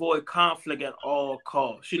I avoid conflict at all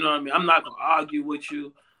costs. You know what I mean? I'm not gonna argue with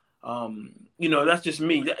you. That's just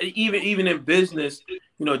me. Even in business,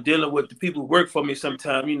 dealing with the people who work for me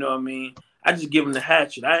sometimes, you know what I mean? I just give them the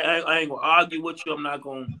hatchet. I ain't gonna argue with you. I'm not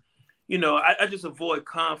gonna, I just avoid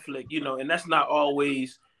conflict, and that's not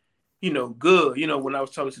always, good. When I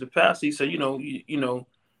was talking to the pastor, he said,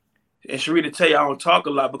 and Sharita tell you I don't talk a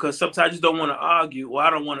lot because sometimes I just don't want to argue or I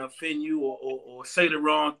don't want to offend you or say the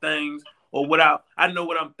wrong things or I know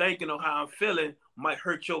what I'm thinking or how I'm feeling might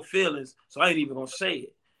hurt your feelings. So I ain't even gonna say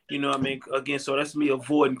it. You know what I mean? Again, so that's me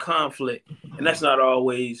avoiding conflict, and that's not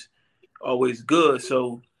always good.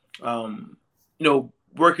 So,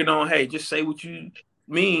 working on, hey, just say what you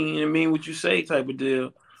mean and mean what you say type of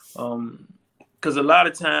deal. Because a lot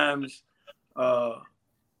of times,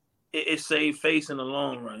 it saves face in the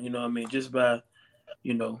long run. You know what I mean? Just by,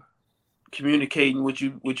 communicating what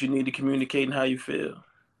you need to communicate and how you feel.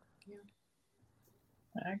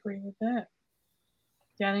 I agree with that.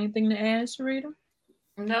 Got anything to add, Sharita?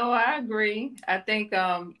 No, I agree. I think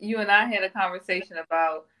you and I had a conversation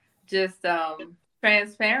about just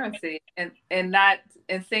transparency and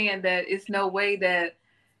saying that it's no way that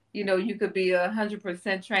you could be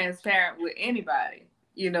 100% transparent with anybody.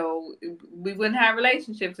 We wouldn't have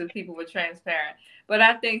relationships if people were transparent. But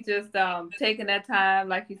I think just taking that time,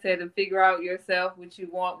 like you said, to figure out yourself, what you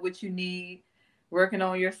want, what you need, working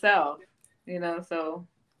on yourself. So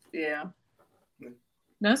yeah.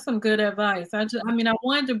 That's some good advice. I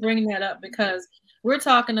wanted to bring that up because we're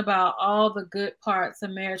talking about all the good parts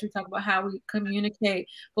of marriage. We talk about how we communicate,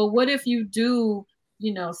 but what if you do,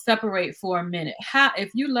 separate for a minute?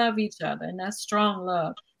 If you love each other, and that's strong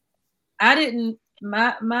love.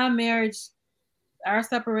 My marriage, our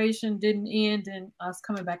separation didn't end in us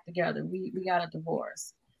coming back together. We got a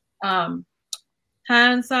divorce.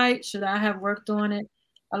 Hindsight, should I have worked on it?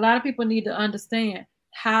 A lot of people need to understand,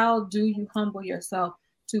 how do you humble yourself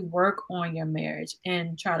to work on your marriage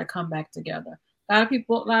and try to come back together? A lot of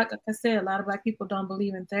people, like I said, a lot of Black people don't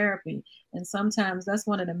believe in therapy. And sometimes that's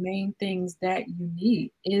one of the main things that you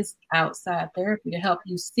need is outside therapy to help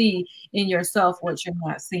you see in yourself what you're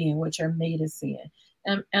not seeing, what your mate is seeing.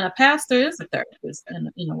 And a pastor is a therapist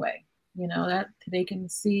in a way, that they can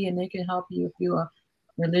see and they can help you. If you're a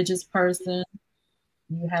religious person,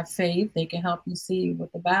 you have faith, they can help you see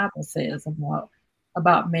what the Bible says about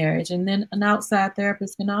about marriage. And then an outside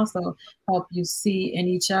therapist can also help you see in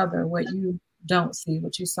each other what you don't see,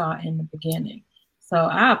 what you saw in the beginning. So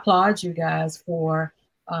I applaud you guys for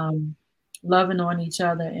loving on each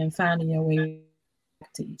other and finding your way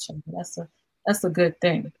to each other. That's a good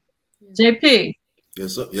thing. JP.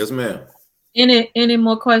 Yes, sir. Yes, ma'am. Any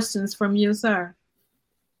more questions from you, sir?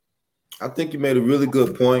 I think you made a really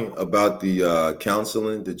good point about the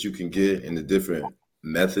counseling that you can get and the different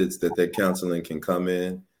methods that counseling can come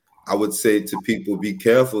in. I would say to people, be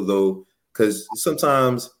careful though, because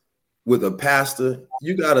sometimes with a pastor,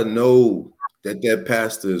 you got to know that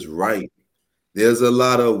pastor is right. There's a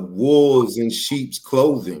lot of wolves in sheep's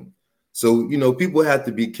clothing. So, people have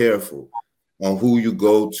to be careful on who you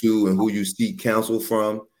go to and who you seek counsel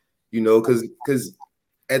from, because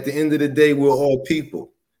at the end of the day, we're all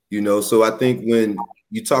people, So I think when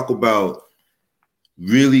you talk about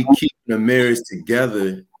really keeping a marriage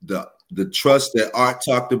together, the trust that Art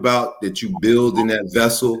talked about that you build in that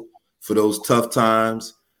vessel for those tough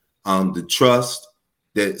times, the trust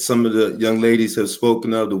that some of the young ladies have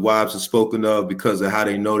spoken of, the wives have spoken of because of how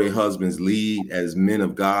they know their husbands lead as men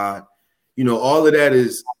of God. All of that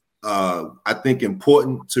is, I think,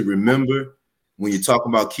 important to remember when you're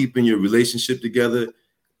talking about keeping your relationship together,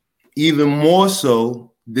 even more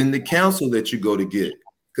so than the counsel that you go to get.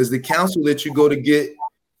 Because the counsel that you go to get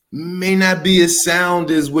may not be as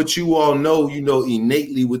sound as what you all know,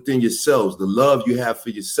 innately within yourselves, the love you have for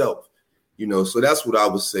yourself, So that's what I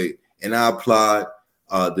would say. And I applaud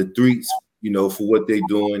the Threets, for what they're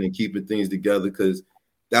doing and keeping things together, because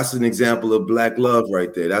that's an example of Black love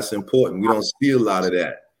right there. That's important. We don't see a lot of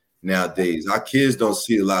that nowadays. Our kids don't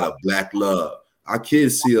see a lot of Black love. Our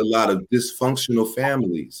kids see a lot of dysfunctional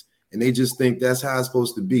families, and they just think that's how it's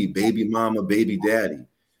supposed to be. Baby mama, baby daddy,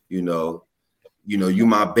 you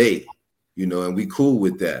my bae, and we cool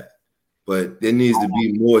with that. But there needs to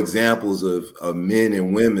be more examples of men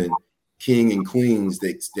and women, king and queens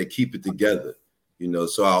that keep it together,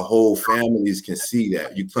 so our whole families can see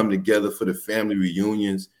that. You come together for the family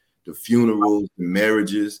reunions, the funerals, the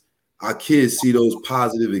marriages. Our kids see those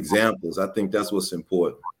positive examples. I think that's what's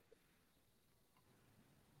important.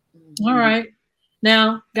 All right.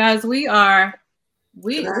 Now, guys, we are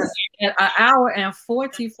at an hour and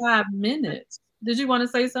 45 minutes. Did you want to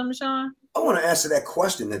say something, Sean? I want to answer that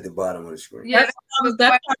question at the bottom of the screen. Yes, I'm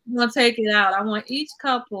going to take it out. I want each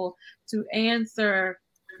couple to answer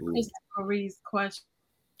Mr. Marie's question.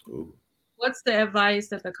 Ooh. What's the advice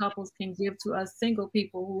that the couples can give to us single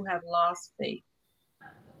people who have lost faith?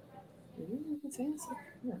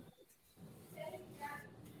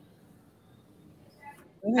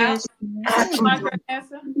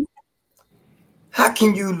 How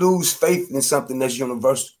can you lose faith in something that's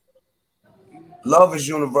universal? Love is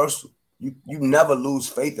universal. You never lose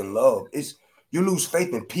faith in love. You lose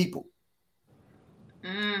faith in people.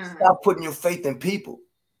 Stop putting your faith in people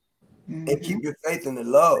and keep your faith in the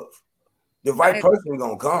love. The right person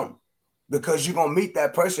gonna come because you're gonna meet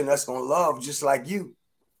that person that's gonna love just like you.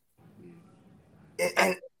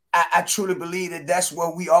 And I truly believe that's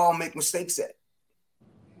where we all make mistakes at.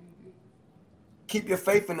 Keep your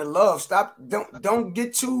faith in the love. Stop. Don't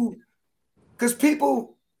get too, because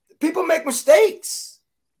people make mistakes.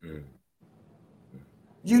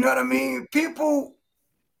 You know what I mean? People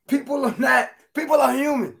are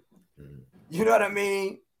human. You know what I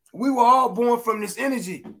mean? We were all born from this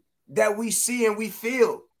energy that we see and we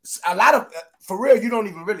feel. A lot of, for real, you don't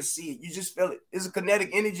even really see it. You just feel it. It's a kinetic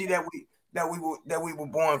energy that we were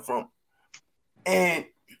born from. And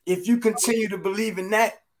if you continue to believe in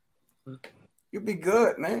that, you'll be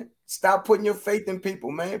good, man. Stop putting your faith in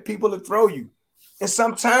people, man. People will throw you. And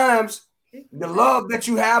sometimes the love that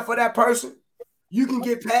you have for that person, you can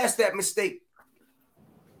get past that mistake.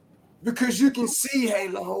 Because you can see, hey,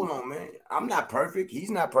 hold on, man. I'm not perfect. He's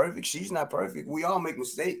not perfect. She's not perfect. We all make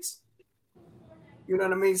mistakes. You know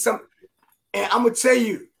what I mean? And I'm going to tell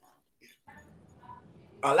you,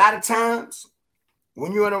 a lot of times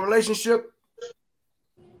when you're in a relationship,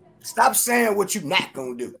 stop saying what you're not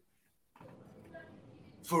going to do.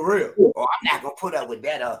 For real. Or I'm not going to put up with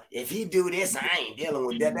that. If he do this, I ain't dealing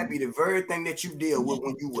with that. That'd be the very thing that you deal with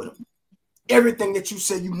when you with him. Everything that you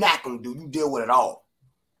say you're not going to do, you deal with it all.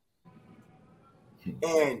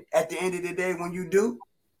 And at the end of the day, when you do,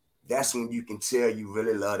 that's when you can tell you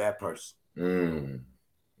really love that person.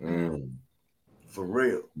 For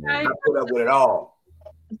real. I put up with it all.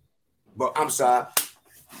 But I'm sorry.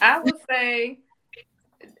 I would say,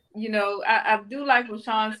 I do like what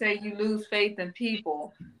Sean said, you lose faith in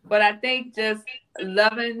people. But I think just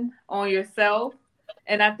loving on yourself.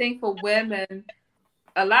 And I think for women,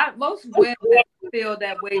 most women feel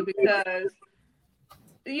that way because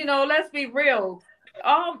let's be real.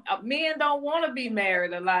 Men don't want to be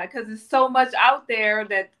married a lot because there's so much out there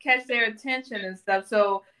that catch their attention and stuff.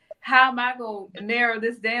 So how am I going to narrow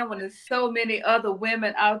this down when there's so many other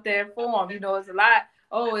women out there for them? It's a lot.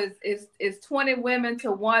 Oh, it's 20 women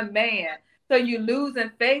to one man. So you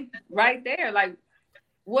losing faith right there. Like,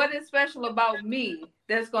 what is special about me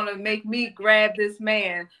that's going to make me grab this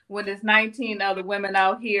man when there's 19 other women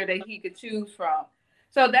out here that he could choose from?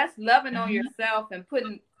 So that's loving on yourself and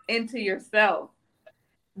putting into yourself.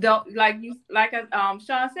 Don't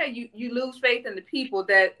Sean said, you lose faith in the people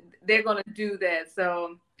that they're going to do that.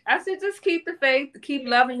 So I said, just keep the faith, keep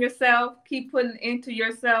loving yourself, keep putting into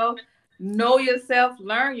yourself, know yourself,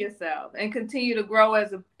 learn yourself, and continue to grow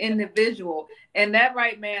as an individual. And that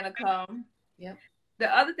right man will come. Yep. The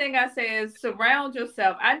other thing I say is surround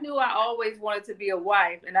yourself. I knew I always wanted to be a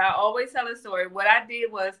wife, and I always tell a story. What I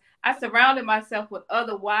did was I surrounded myself with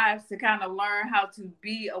other wives to kind of learn how to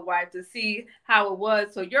be a wife, to see how it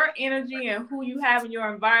was. So your energy and who you have in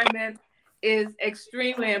your environment is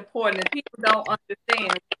extremely important. And people don't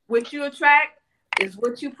understand. What you attract is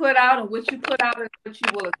what you put out, and what you put out is what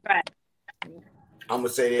you will attract. I'm going to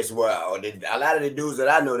say this, well, a lot of the dudes that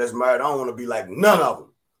I know that's married, I don't want to be like none of them.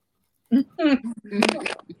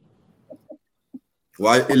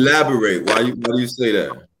 Why elaborate? Why do you say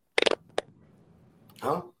that?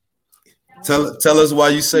 Huh? Tell us why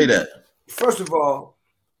you say that. First of all,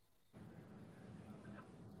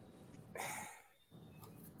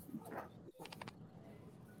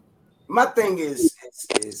 my thing is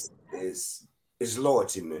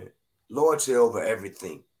loyalty, man. Loyalty over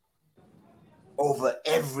everything. Over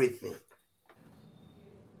everything.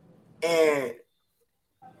 And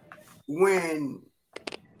when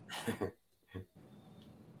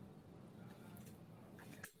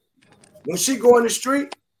she go in the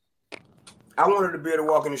street, I want her to be able to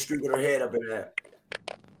walk in the street with her head up in the air.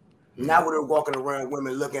 Not with her walking around,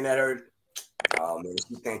 women looking at her. Oh man,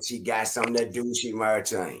 she thinks she got something that dude she married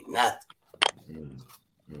to ain't nothing.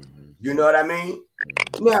 Mm-hmm. You know what I mean?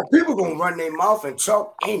 Now people gonna run their mouth and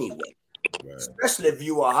talk anyway. Right. Especially if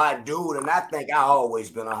you a hot dude, and I think I always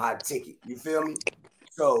been a hot ticket. You feel me?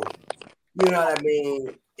 So you know what I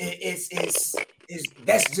mean? It's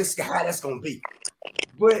that's just how that's gonna be.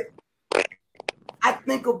 But I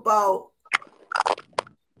think about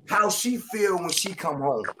how she feel when she come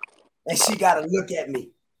home and she gotta look at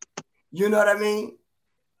me. You know what I mean?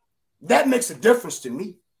 That makes a difference to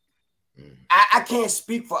me. I can't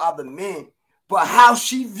speak for other men, but how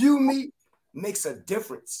she view me makes a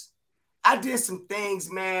difference. I did some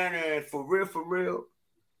things, man, and for real,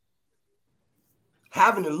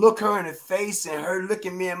 having to look her in the face and her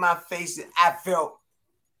looking me in my face, I felt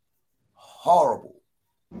horrible.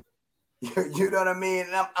 You know what I mean?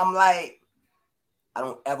 And I'm like, I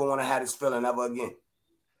don't ever want to have this feeling ever again.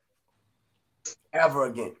 Ever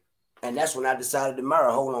again. And that's when I decided to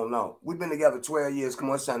marry. Hold on, no. We've been together 12 years. Come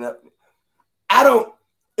on, sign up.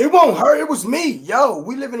 It won't hurt. It was me. Yo,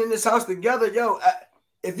 we living in this house together. Yo,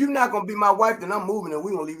 if you're not going to be my wife, then I'm moving and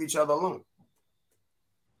we're going to leave each other alone.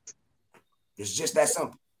 It's just that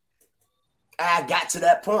simple. I got to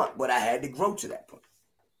that point, but I had to grow to that point.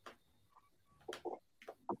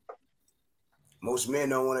 Most men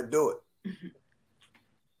don't want to do it. Mm-hmm.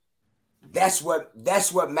 That's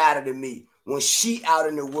what mattered to me when she out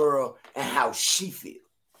in the world and how she feels.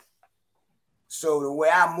 So the way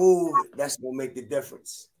I move, that's gonna make the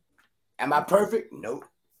difference. Am I perfect? Nope.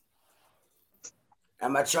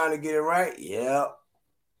 Am I trying to get it right? Yeah.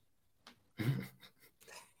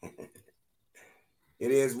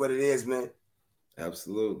 It is what it is, man.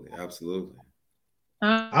 Absolutely.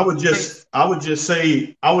 I would just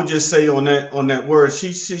say on that word.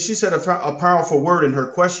 She said a powerful word in her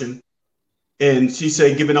question, and she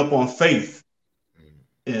said giving up on faith.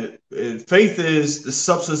 And faith is the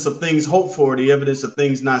substance of things hoped for, the evidence of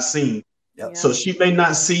things not seen. Yep. So she may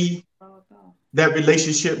not see that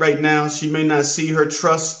relationship right now. She may not see her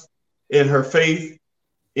trust in her faith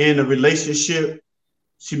in a relationship.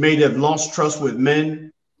 She may have lost trust with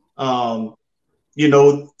men, through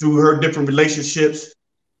her different relationships.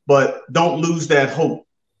 But don't lose that hope.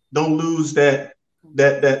 Don't lose that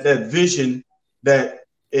vision, that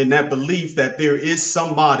in that belief that there is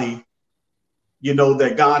somebody,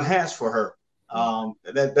 that God has for her.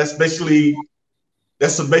 That's basically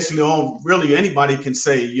all really anybody can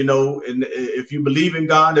say, and if you believe in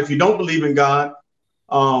God, if you don't believe in God,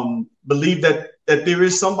 believe that there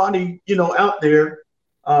is somebody, out there.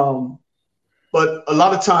 But a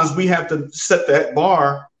lot of times we have to set that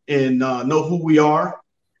bar and know who we are,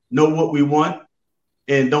 know what we want,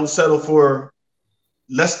 and don't settle for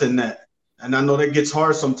less than that. And I know that gets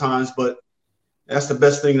hard sometimes, but That's the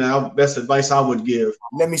best thing, best advice I would give.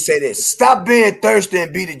 Let me say this. Stop being thirsty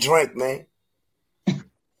and be the drink, man.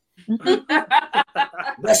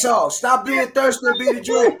 That's all. Stop being thirsty and be the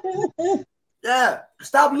drink. Yeah.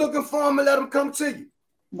 Stop looking for them and let them come to you.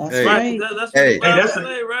 That's right.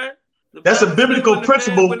 That's a biblical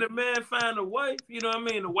principle. When the man find a wife, you know what I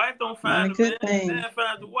mean? The wife don't find the man, the man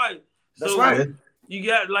finds the wife. That's right. You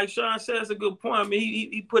got, like Sean said, that's a good point. I mean,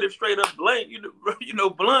 he put it straight up blank, you know,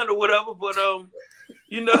 blunt or whatever, but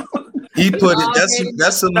you know. He put it,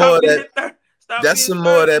 that's some more of that. That's some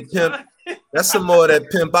more of that pimp. That's some more of that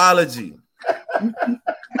pimpology.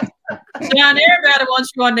 John, everybody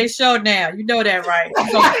wants you on their show now. You know that, right?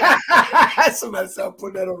 Somebody said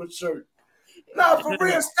put that on a shirt. No, for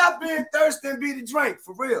real. Stop being thirsty and be the drink.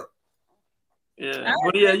 For real. Yeah,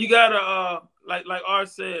 but yeah, you gotta like R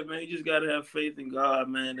said, man. You just gotta have faith in God,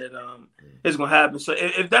 man. That it's gonna happen. So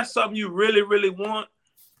if that's something you really, really want,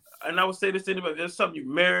 and I would say this to anybody, if there's something you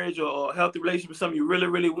marriage or a healthy relationship, something you really,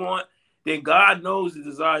 really want, then God knows the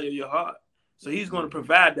desire of your heart. So He's gonna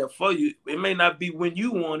provide that for you. It may not be when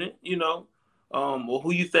you want it, you know, or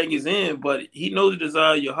who you think is in, but He knows the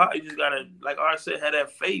desire of your heart. You just gotta, like R said, have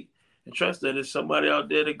that faith and trust that there's somebody out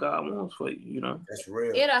there that God wants for you, you know. That's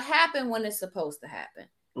real. It'll happen when it's supposed to happen.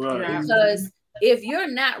 Right. Because if you're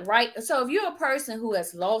not right, so if you're a person who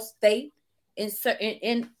has lost faith in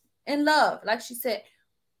love, like she said,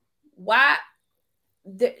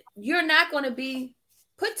 you're not going to be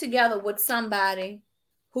put together with somebody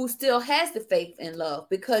who still has the faith in love,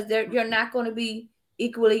 because you're not going to be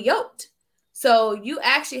equally yoked. So you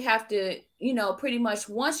actually have to, you know, pretty much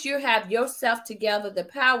once you have yourself together, the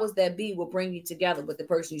powers that be will bring you together with the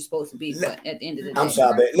person you're supposed to be at the end of the day. I'm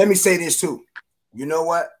sorry, but let me say this too. You know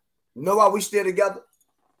what? You know why we still together?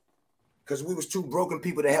 Because we was two broken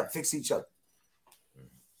people to help fix each other.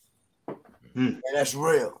 And that's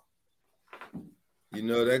real. You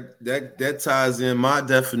know, that ties in my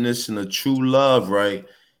definition of true love, right?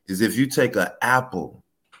 Is if you take an apple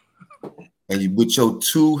and you, with your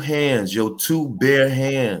two hands, your two bare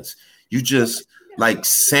hands, you just like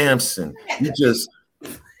Samson, you just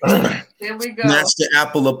there we go. snatch the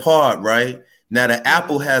apple apart, right? Now the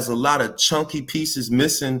apple has a lot of chunky pieces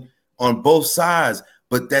missing on both sides,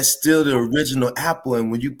 but that's still the original apple.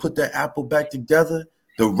 And when you put that apple back together,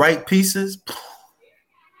 the right pieces,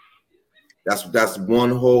 that's one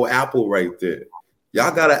whole apple right there.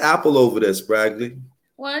 Y'all got an apple over there, Spragley.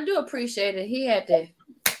 Well, I do appreciate it. He had to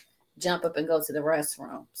jump up and go to the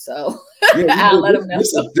restroom, so I'll let him know.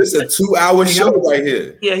 This is a 2-hour show right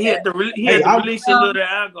here. Yeah, he had to release a little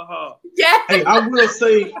alcohol. Yeah. Hey,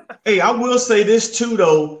 I will say this too,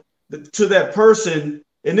 though, to that person,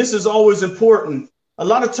 and this is always important. A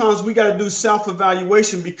lot of times we got to do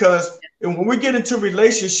self-evaluation, because when we get into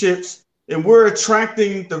relationships and we're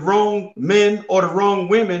attracting the wrong men or the wrong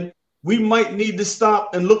women, we might need to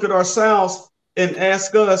stop and look at ourselves and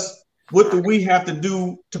ask us, what do we have to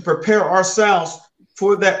do to prepare ourselves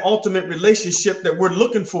for that ultimate relationship that we're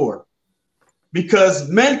looking for? Because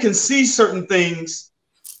men can see certain things.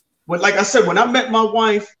 But like I said, when I met my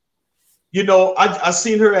wife, you know, I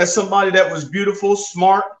seen her as somebody that was beautiful,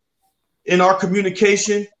 smart in our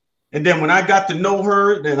communication. And then when I got to know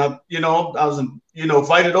her, then I was,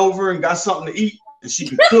 invited over and got something to eat, and she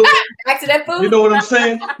could cook. Back to that food. You know what I'm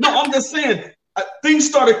saying? No, I'm just saying, things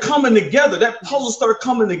started coming together. That puzzle started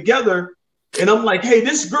coming together. And I'm like, hey,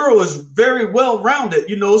 this girl is very well-rounded.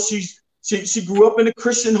 You know, she grew up in a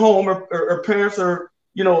Christian home. Her parents are,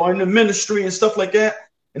 are in the ministry and stuff like that.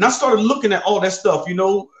 And I started looking at all that stuff,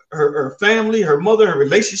 her family, her mother, her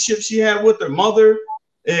relationship she had with her mother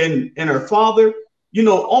and her father.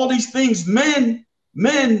 All these things, men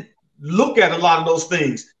look at a lot of those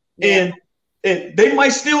things. Yeah. And they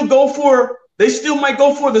might still go for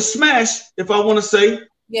the smash, if I want to say.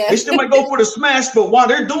 Yeah. They still might go for the smash, but while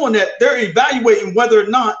they're doing that, they're evaluating whether or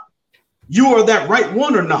not you are that right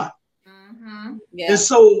one or not. Mm-hmm. Yeah. And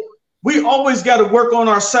so we always got to work on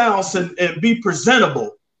ourselves and be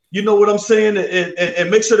presentable. You know what I'm saying? And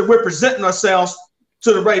make sure that we're presenting ourselves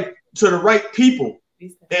to the right people.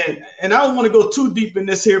 And I don't want to go too deep in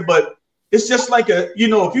this here, but it's just like if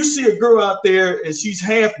you see a girl out there and she's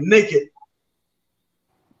half naked,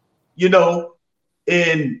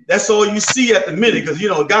 and that's all you see at the minute, because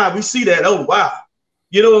God, we see that. Oh wow,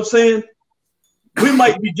 you know what I'm saying? We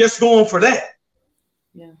might be just going for that,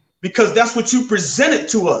 because that's what you presented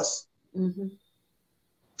to us. Mm-hmm.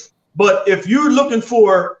 But if you're looking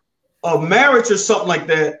for a marriage or something like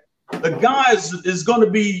that, the guy is going to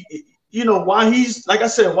be, while he's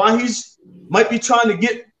might be trying to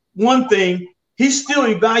get one thing, he's still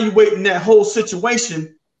evaluating that whole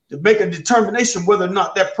situation make a determination whether or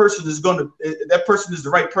not that person is the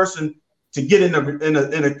right person to get in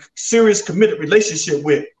a serious committed relationship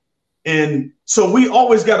with. And so we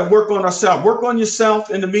always got to work on ourselves, work on yourself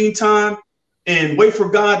in the meantime, and wait for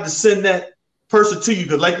God to send that person to you.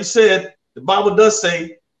 Because like you said, the Bible does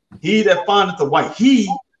say, he that findeth a wife,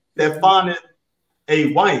 he that findeth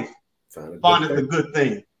a wife findeth a good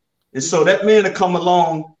thing. And so that man to come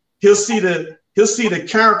along, he'll see the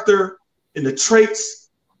character and the traits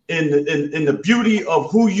and the beauty of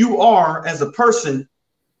who you are as a person,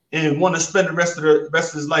 and want to spend the rest of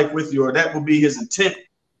his life with you, or that will be his intent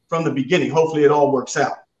from the beginning. Hopefully it all works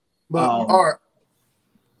out. But all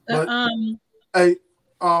right.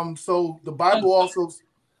 But, so the Bible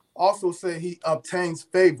also said he obtains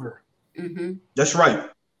favor. Mm-hmm. That's right.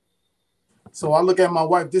 So I look at my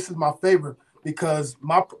wife, this is my favor, because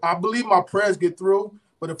I believe my prayers get through,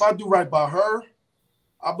 but if I do right by her,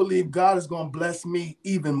 I believe God is going to bless me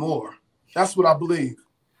even more. That's what I believe.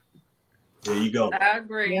 There you go. I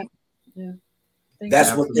agree. Yeah.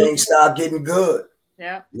 That's when things start getting good.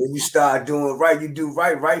 Yeah. When you start doing right, you do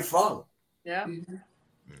right follow. Yeah. Mm-hmm.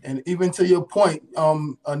 And even to your point,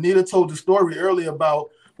 Anita told the story earlier about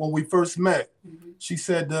when we first met. Mm-hmm. She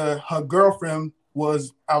said her girlfriend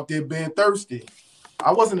was out there being thirsty.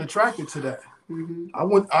 I wasn't attracted to that. Mm-hmm.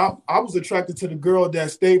 I was attracted to the girl that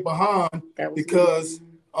stayed behind because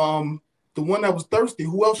the one that was thirsty,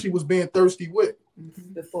 who else she was being thirsty with?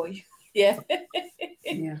 Mm-hmm. Before you. Yeah.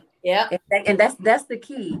 Yeah. Yeah. And that's the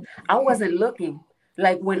key. I wasn't looking.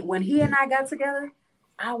 Like when he and I got together,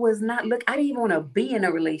 I was not looking. I didn't even want to be in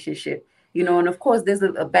a relationship, you know. And of course, there's a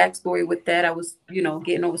backstory with that. I was,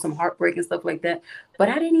 getting over some heartbreak and stuff like that. But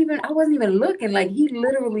I wasn't even looking. Like he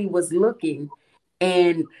literally was looking.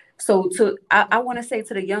 And so I want to say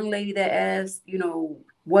to the young lady that asked,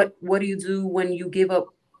 what do you do when you give up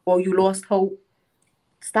or you lost hope?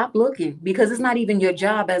 Stop looking, because it's not even your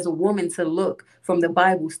job as a woman to look from the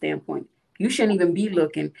Bible standpoint. You shouldn't even be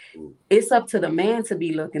looking. It's up to the man to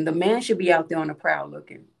be looking. The man should be out there on the prowl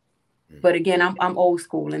looking. But again, I'm old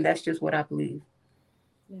school, and that's just what I believe.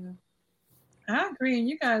 Yeah, I agree. And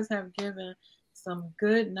you guys have given some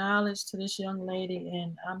good knowledge to this young lady,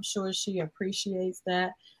 and I'm sure she appreciates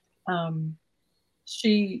that.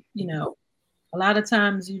 She, a lot of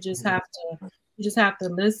times you just have to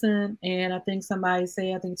listen. And I think Tanya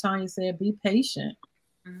said, be patient.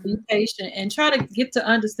 Be patient and try to get to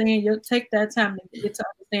understand take that time to get to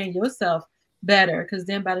understand yourself better. Because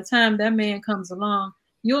then by the time that man comes along,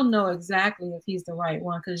 you'll know exactly if he's the right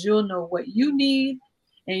one, because you'll know what you need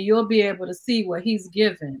and you'll be able to see what he's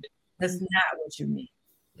given. That's not what you need.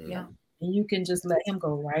 Yeah. And you can just let him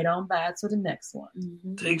go right on by to the next one.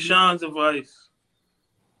 Mm-hmm. Take Sean's advice.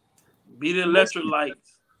 Be the electrolytes.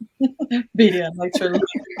 Be the electrolyte.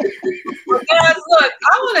 Well, guys, look,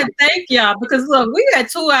 I want to thank y'all because look, we had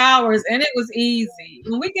 2 hours and it was easy.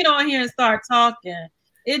 When we get on here and start talking,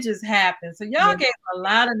 it just happens. So y'all gave a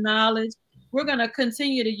lot of knowledge. We're gonna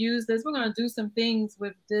continue to use this. We're gonna do some things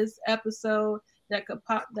with this episode that could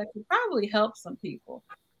probably help some people.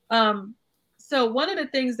 So one of the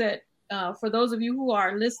things that for those of you who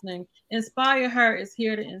are listening, Inspire Her is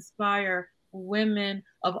here to inspire women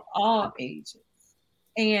of all ages.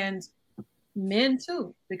 And men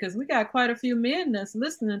too, because we got quite a few men that's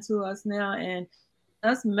listening to us now and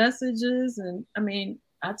us messages. And I mean,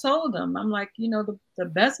 I told them, I'm like, the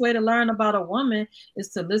best way to learn about a woman is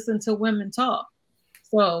to listen to women talk.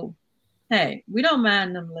 So, hey, we don't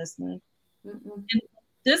mind them listening.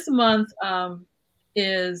 This month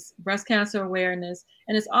is breast cancer awareness,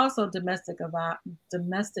 and it's also domestic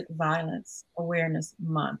violence awareness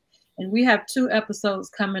month. And we have 2 episodes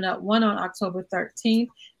coming up, one on October 13th.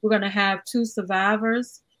 We're going to have 2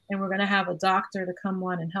 survivors, and we're going to have a doctor to come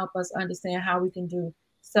on and help us understand how we can do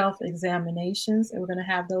self-examinations. And we're going to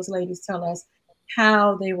have those ladies tell us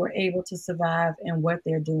how they were able to survive and what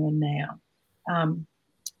they're doing now.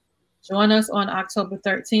 Join us on October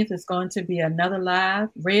 13th. It's going to be another live.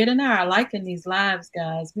 Red and I are liking these lives,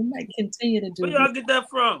 guys. We might continue to do Where y'all get that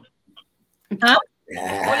from? Huh? Where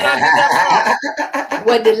y'all get that from?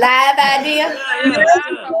 What, the live idea?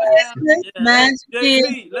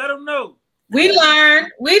 Let them know. We learn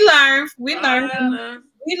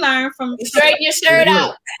from straighten your shirt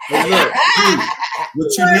out.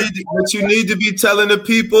 What you need to be telling the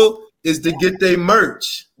people is to get their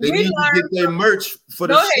merch. They need to get their merch for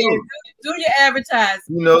the show. Do your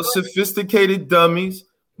advertising. Sophisticated Dummies,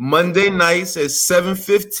 Monday nights at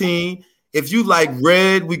 7:15. If you like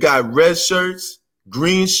red, we got red shirts,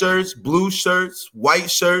 green shirts, blue shirts, white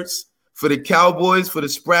shirts for the Cowboys, for the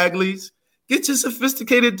Spragleys. Get your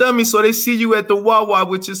Sophisticated Dummies so they see you at the Wawa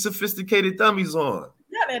with your Sophisticated Dummies on.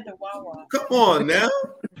 got at the Wawa. Come on now.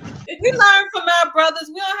 We learn from our brothers.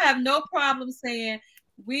 We don't have no problem saying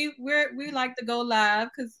we like to go live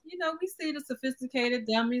because we see the sophisticated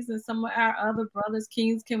dummies and some of our other brothers,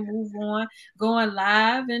 kings, can move on going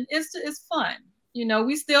live, and it's fun.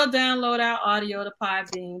 We still download our audio to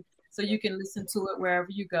Podbean so you can listen to it wherever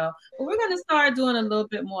you go. But we're going to start doing a little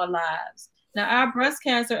bit more lives. Now, our breast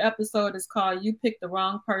cancer episode is called You Picked the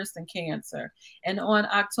Wrong Person Cancer. And on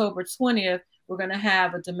October 20th, we're going to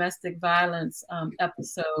have a domestic violence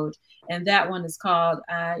episode. And that one is called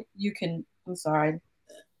I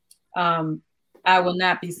Will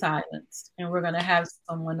Not Be Silenced. And we're going to have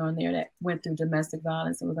someone on there that went through domestic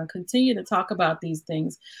violence. And we're going to continue to talk about these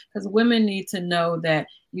things because women need to know that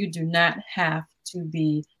you do not have to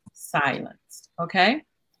be silenced. Okay?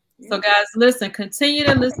 So guys, listen, continue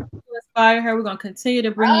to listen to Inspire Her. We're going to continue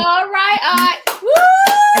to bring you. All right. Woo!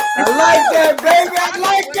 I like that, baby. I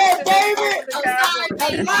like that, baby.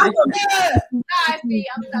 I'm sorry, baby.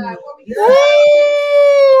 I'm sorry. What we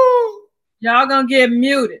Y'all gonna get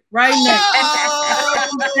muted right now.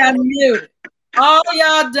 Get muted. All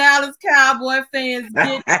y'all Dallas Cowboy fans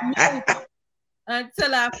get muted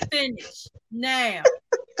until I finish. Now,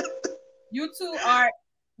 you two are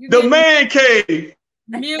the man cave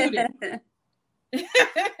muted.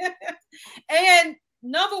 And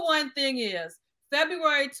number one thing is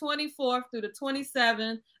February 24th through the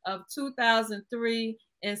 27th of 2003,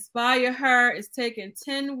 Inspire Her is taking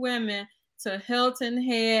 10 women to Hilton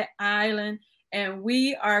Head Island, and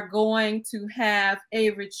we are going to have a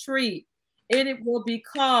retreat. It will be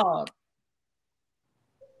called,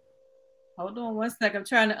 hold on one second, I'm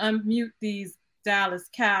trying to unmute these Dallas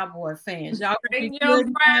Cowboy fans. Y'all gonna be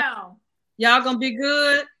good? Y'all gonna be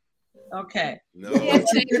good? Okay. No.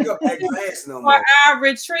 Our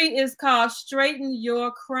retreat is called Straighten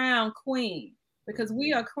Your Crown, Queen, because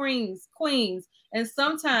we are queens. And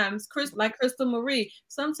sometimes, like Crystal Marie,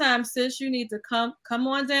 sometimes, sis, you need to come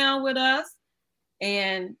on down with us,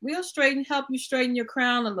 and we'll help you straighten your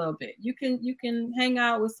crown a little bit. You can hang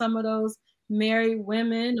out with some of those married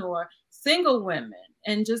women or single women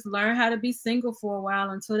and just learn how to be single for a while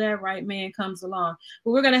until that right man comes along.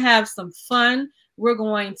 But we're gonna have some fun. We're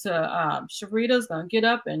going to Sharita's gonna get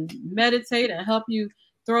up and meditate and help you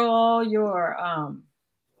throw all your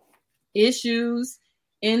issues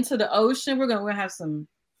into the ocean. We're gonna have some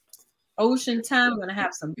ocean time. We're gonna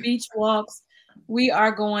have some beach walks. We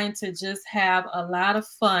are going to just have a lot of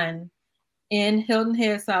fun in Hilton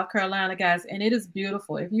Head, South Carolina, guys, and it is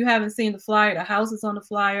beautiful. If you haven't seen the flyer, the house is on the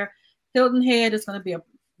flyer. Hilton Head is going to be a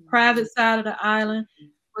private side of the island.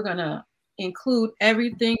 We're going to include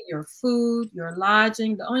everything, your food, your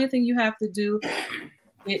lodging. The only thing you have to do is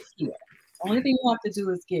get here. The only thing you have to do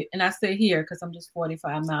is get, and I say here because I'm just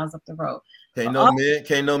 45 miles up the road. Can't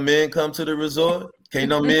no men come to the resort? Can't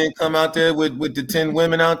no men come out there with the 10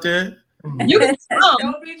 women out there? You can come.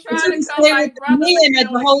 Don't be trying to come like men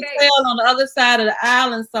at the hotel on the other side of the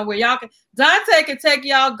island somewhere. Y'all can Dante can take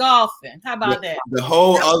y'all golfing. How about that? The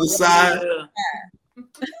whole other side.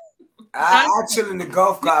 I chill in the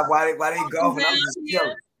golf cart while they golfing. I'm just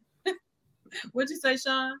chilling. What'd you say,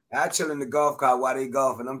 Sean? I chill in the golf cart while they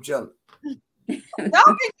golfing. I'm chilling. Y'all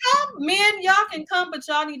can come, men. Y'all can come, but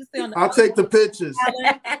y'all need to stay on the. I'll take the pictures.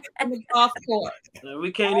 On the golf course. We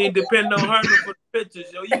can't even depend on Herman for the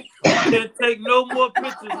pictures, yo. You can't take no more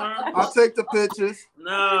pictures, Herman. I'll take the pictures.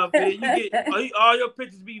 Nah, man, you get all your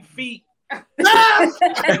pictures be feet.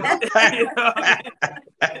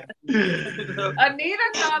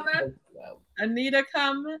 Anita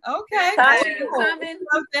coming. Okay. Tasha coming.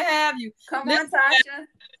 Love to have you. Come on, Tasha.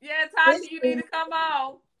 Yeah, Tasha, you need to come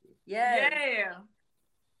on. Yeah.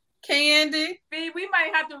 Candy. B, we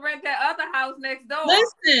might have to rent that other house next door.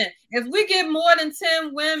 Listen, if we get more than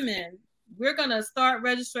 10 women, we're going to start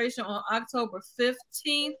registration on October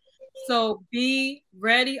 15th. So be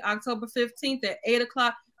ready October 15th at 8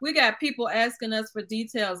 o'clock. We got people asking us for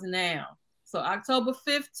details now. So October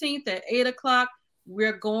 15th at 8 o'clock,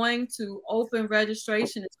 we're going to open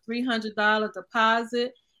registration. It's $300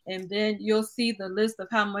 deposit. And then you'll see the list of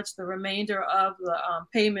how much the remainder of the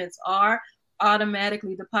payments are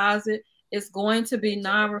automatically deposit. It's going to be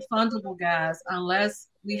non-refundable, guys, unless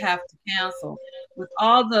we have to cancel. With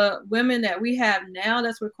all the women that we have now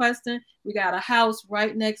that's requesting, we got a house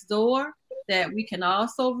right next door that we can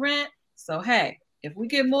also rent. So, hey, if we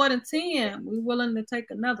get more than 10, we're willing to take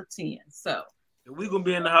another 10. So we're going to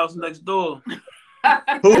be in the house next door.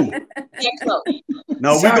 Who?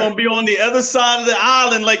 No, we're going to be on the other side of the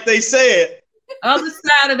island like they said. Other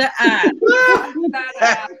side of the island.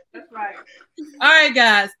 That's right. All right,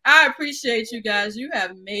 guys. I appreciate you guys. You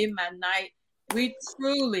have made my night. We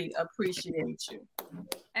truly appreciate you.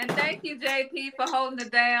 And thank you, JP, for holding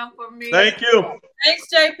it down for me. Thank you. Thanks,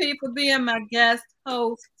 JP, for being my guest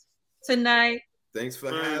host tonight. Thanks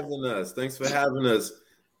for having us. Thanks for having us.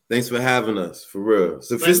 Thanks for having us, for real.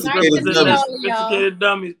 Sophisticated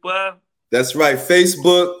dummies, boy. That's right.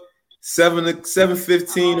 Facebook,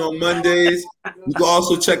 7:15 on Mondays. You can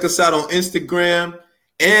also check us out on Instagram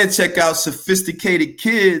and check out Sophisticated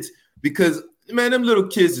Kids because, man, them little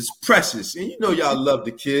kids is precious. And you know y'all love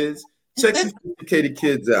the kids. Check Sophisticated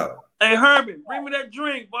Kids out. Hey, Herbie, bring me that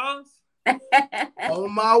drink, boss.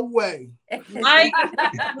 On my way. Like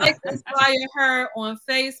Inspire Her on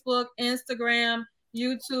Facebook, Instagram,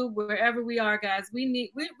 YouTube, wherever we are, guys.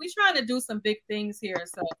 We trying to do some big things here.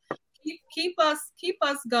 So keep us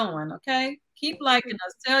going, okay? Keep liking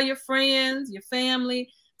us. Tell your friends, your family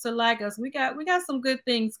to like us. We got some good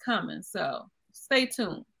things coming. So stay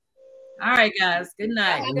tuned. All right, guys. Good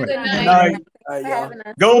night. Good night. Good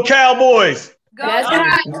night. Go Cowboys. Go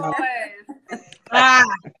Cowboys. Bye.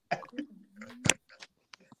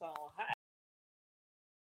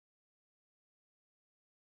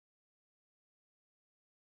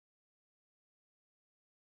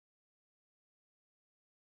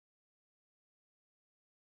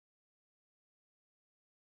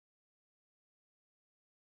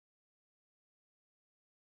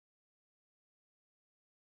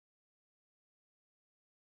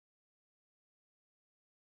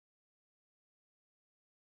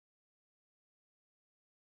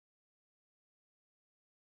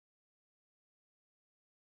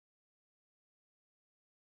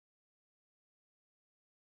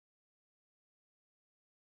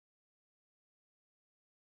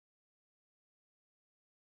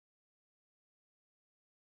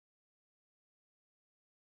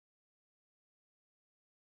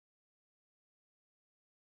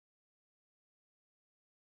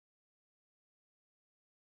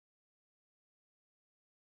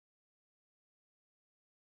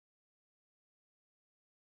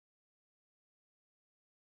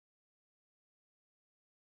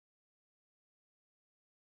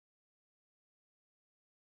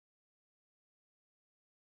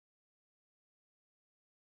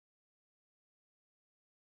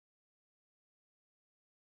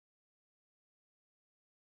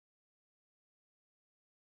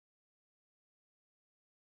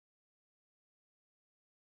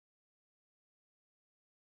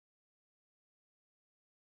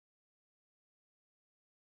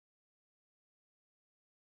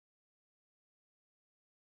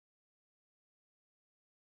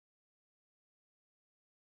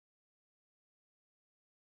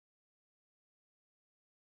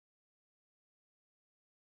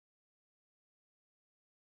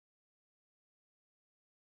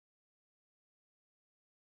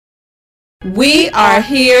 We are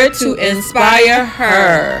here to inspire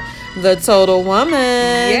her, the total woman.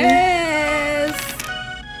 Yay!